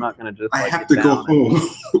no, I'm not gonna just. Like, I have to go home.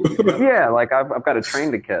 Yeah, like I've got a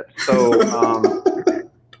train to catch. So,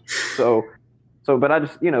 but I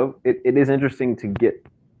just, you know, it is interesting to get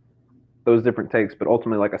those different takes, but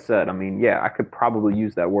ultimately, like I said, I mean, yeah, I could probably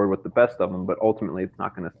use that word with the best of them, but ultimately it's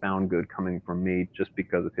not going to sound good coming from me just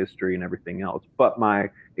because of history and everything else. But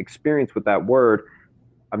my experience with that word,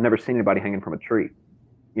 I've never seen anybody hanging from a tree.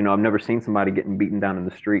 You know, I've never seen somebody getting beaten down in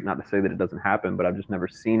the street, not to say that it doesn't happen, but I've just never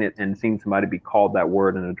seen it and seen somebody be called that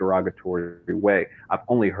word in a derogatory way. I've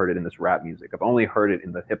only heard it in this rap music. I've only heard it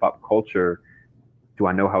in the hip hop culture. Do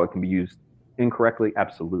I know how it can be used incorrectly?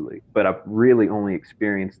 Absolutely. But I've really only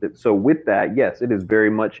experienced it. So with that, yes, it is very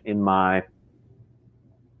much in my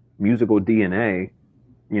musical DNA,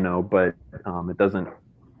 you know, but it doesn't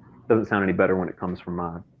sound any better when it comes from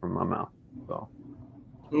my mouth. So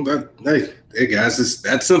hey guys, it's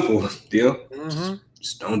that simple, deal.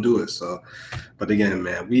 Just don't do it. So, but again,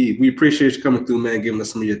 man, we appreciate you coming through, man, giving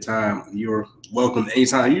us some of your time. You're welcome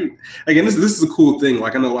anytime. This is a cool thing.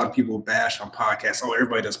 Like I know a lot of people bash on podcasts. Oh,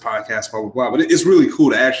 everybody does podcasts, blah blah blah. But it's really cool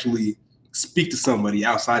to actually speak to somebody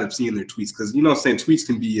outside of seeing their tweets, because you know what I'm saying, tweets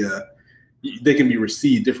can be they can be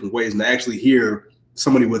received different ways, and to actually hear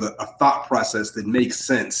somebody with a thought process that makes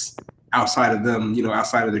sense outside of them, you know,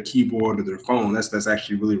 outside of their keyboard or their phone, that's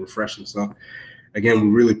actually really refreshing. So again, we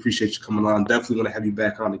really appreciate you coming on. Definitely want to have you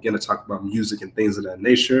back on again to talk about music and things of that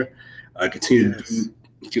nature. Continue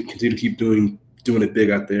to keep doing it big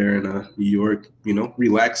out there in New York. You know,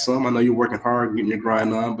 relax some. I know you're working hard, getting your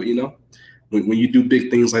grind on, but you know, when you do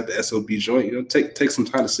big things like the SOB joint, you know, take some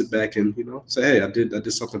time to sit back and, you know, say, hey, I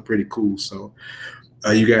did something pretty cool. So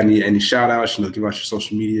you got any shout outs, you know, give out your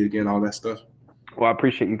social media again, all that stuff? Well, I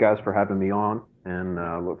appreciate you guys for having me on, and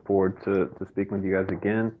look forward to speaking with you guys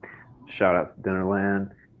again. Shout out to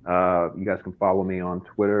Dinnerland. You guys can follow me on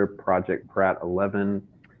Twitter, Project Pratt 11.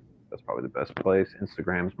 That's probably the best place.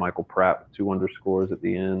 Instagram's Michael Pratt, 2 underscores at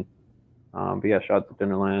the end. But yeah, shout out to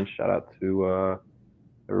Dinnerland. Shout out to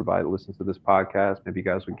everybody that listens to this podcast. Maybe you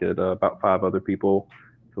guys would get about 5 other people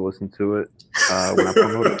to listen to it when I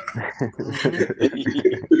promote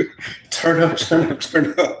it. Turn up.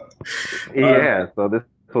 Yeah, so this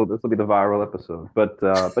will be the viral episode. But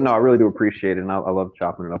no, I really do appreciate it, and I love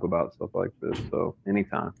chopping it up about stuff like this. So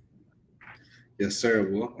anytime. Yes, sir.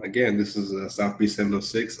 Well, again, this is South Beach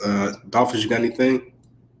 706. Dolphins, you got anything?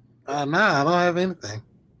 Nah, I don't have anything.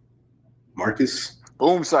 Marcus?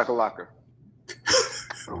 Boom shakalaka.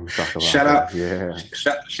 Shout out! Yeah.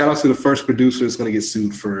 Shout out to the first producer that's going to get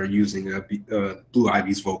sued for using Blue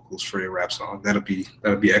Ivy's vocals for a rap song. That'll be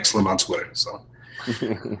excellent on Twitter. So,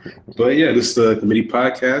 but yeah, this is the Committee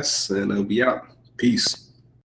Podcast, and it'll be out. Peace.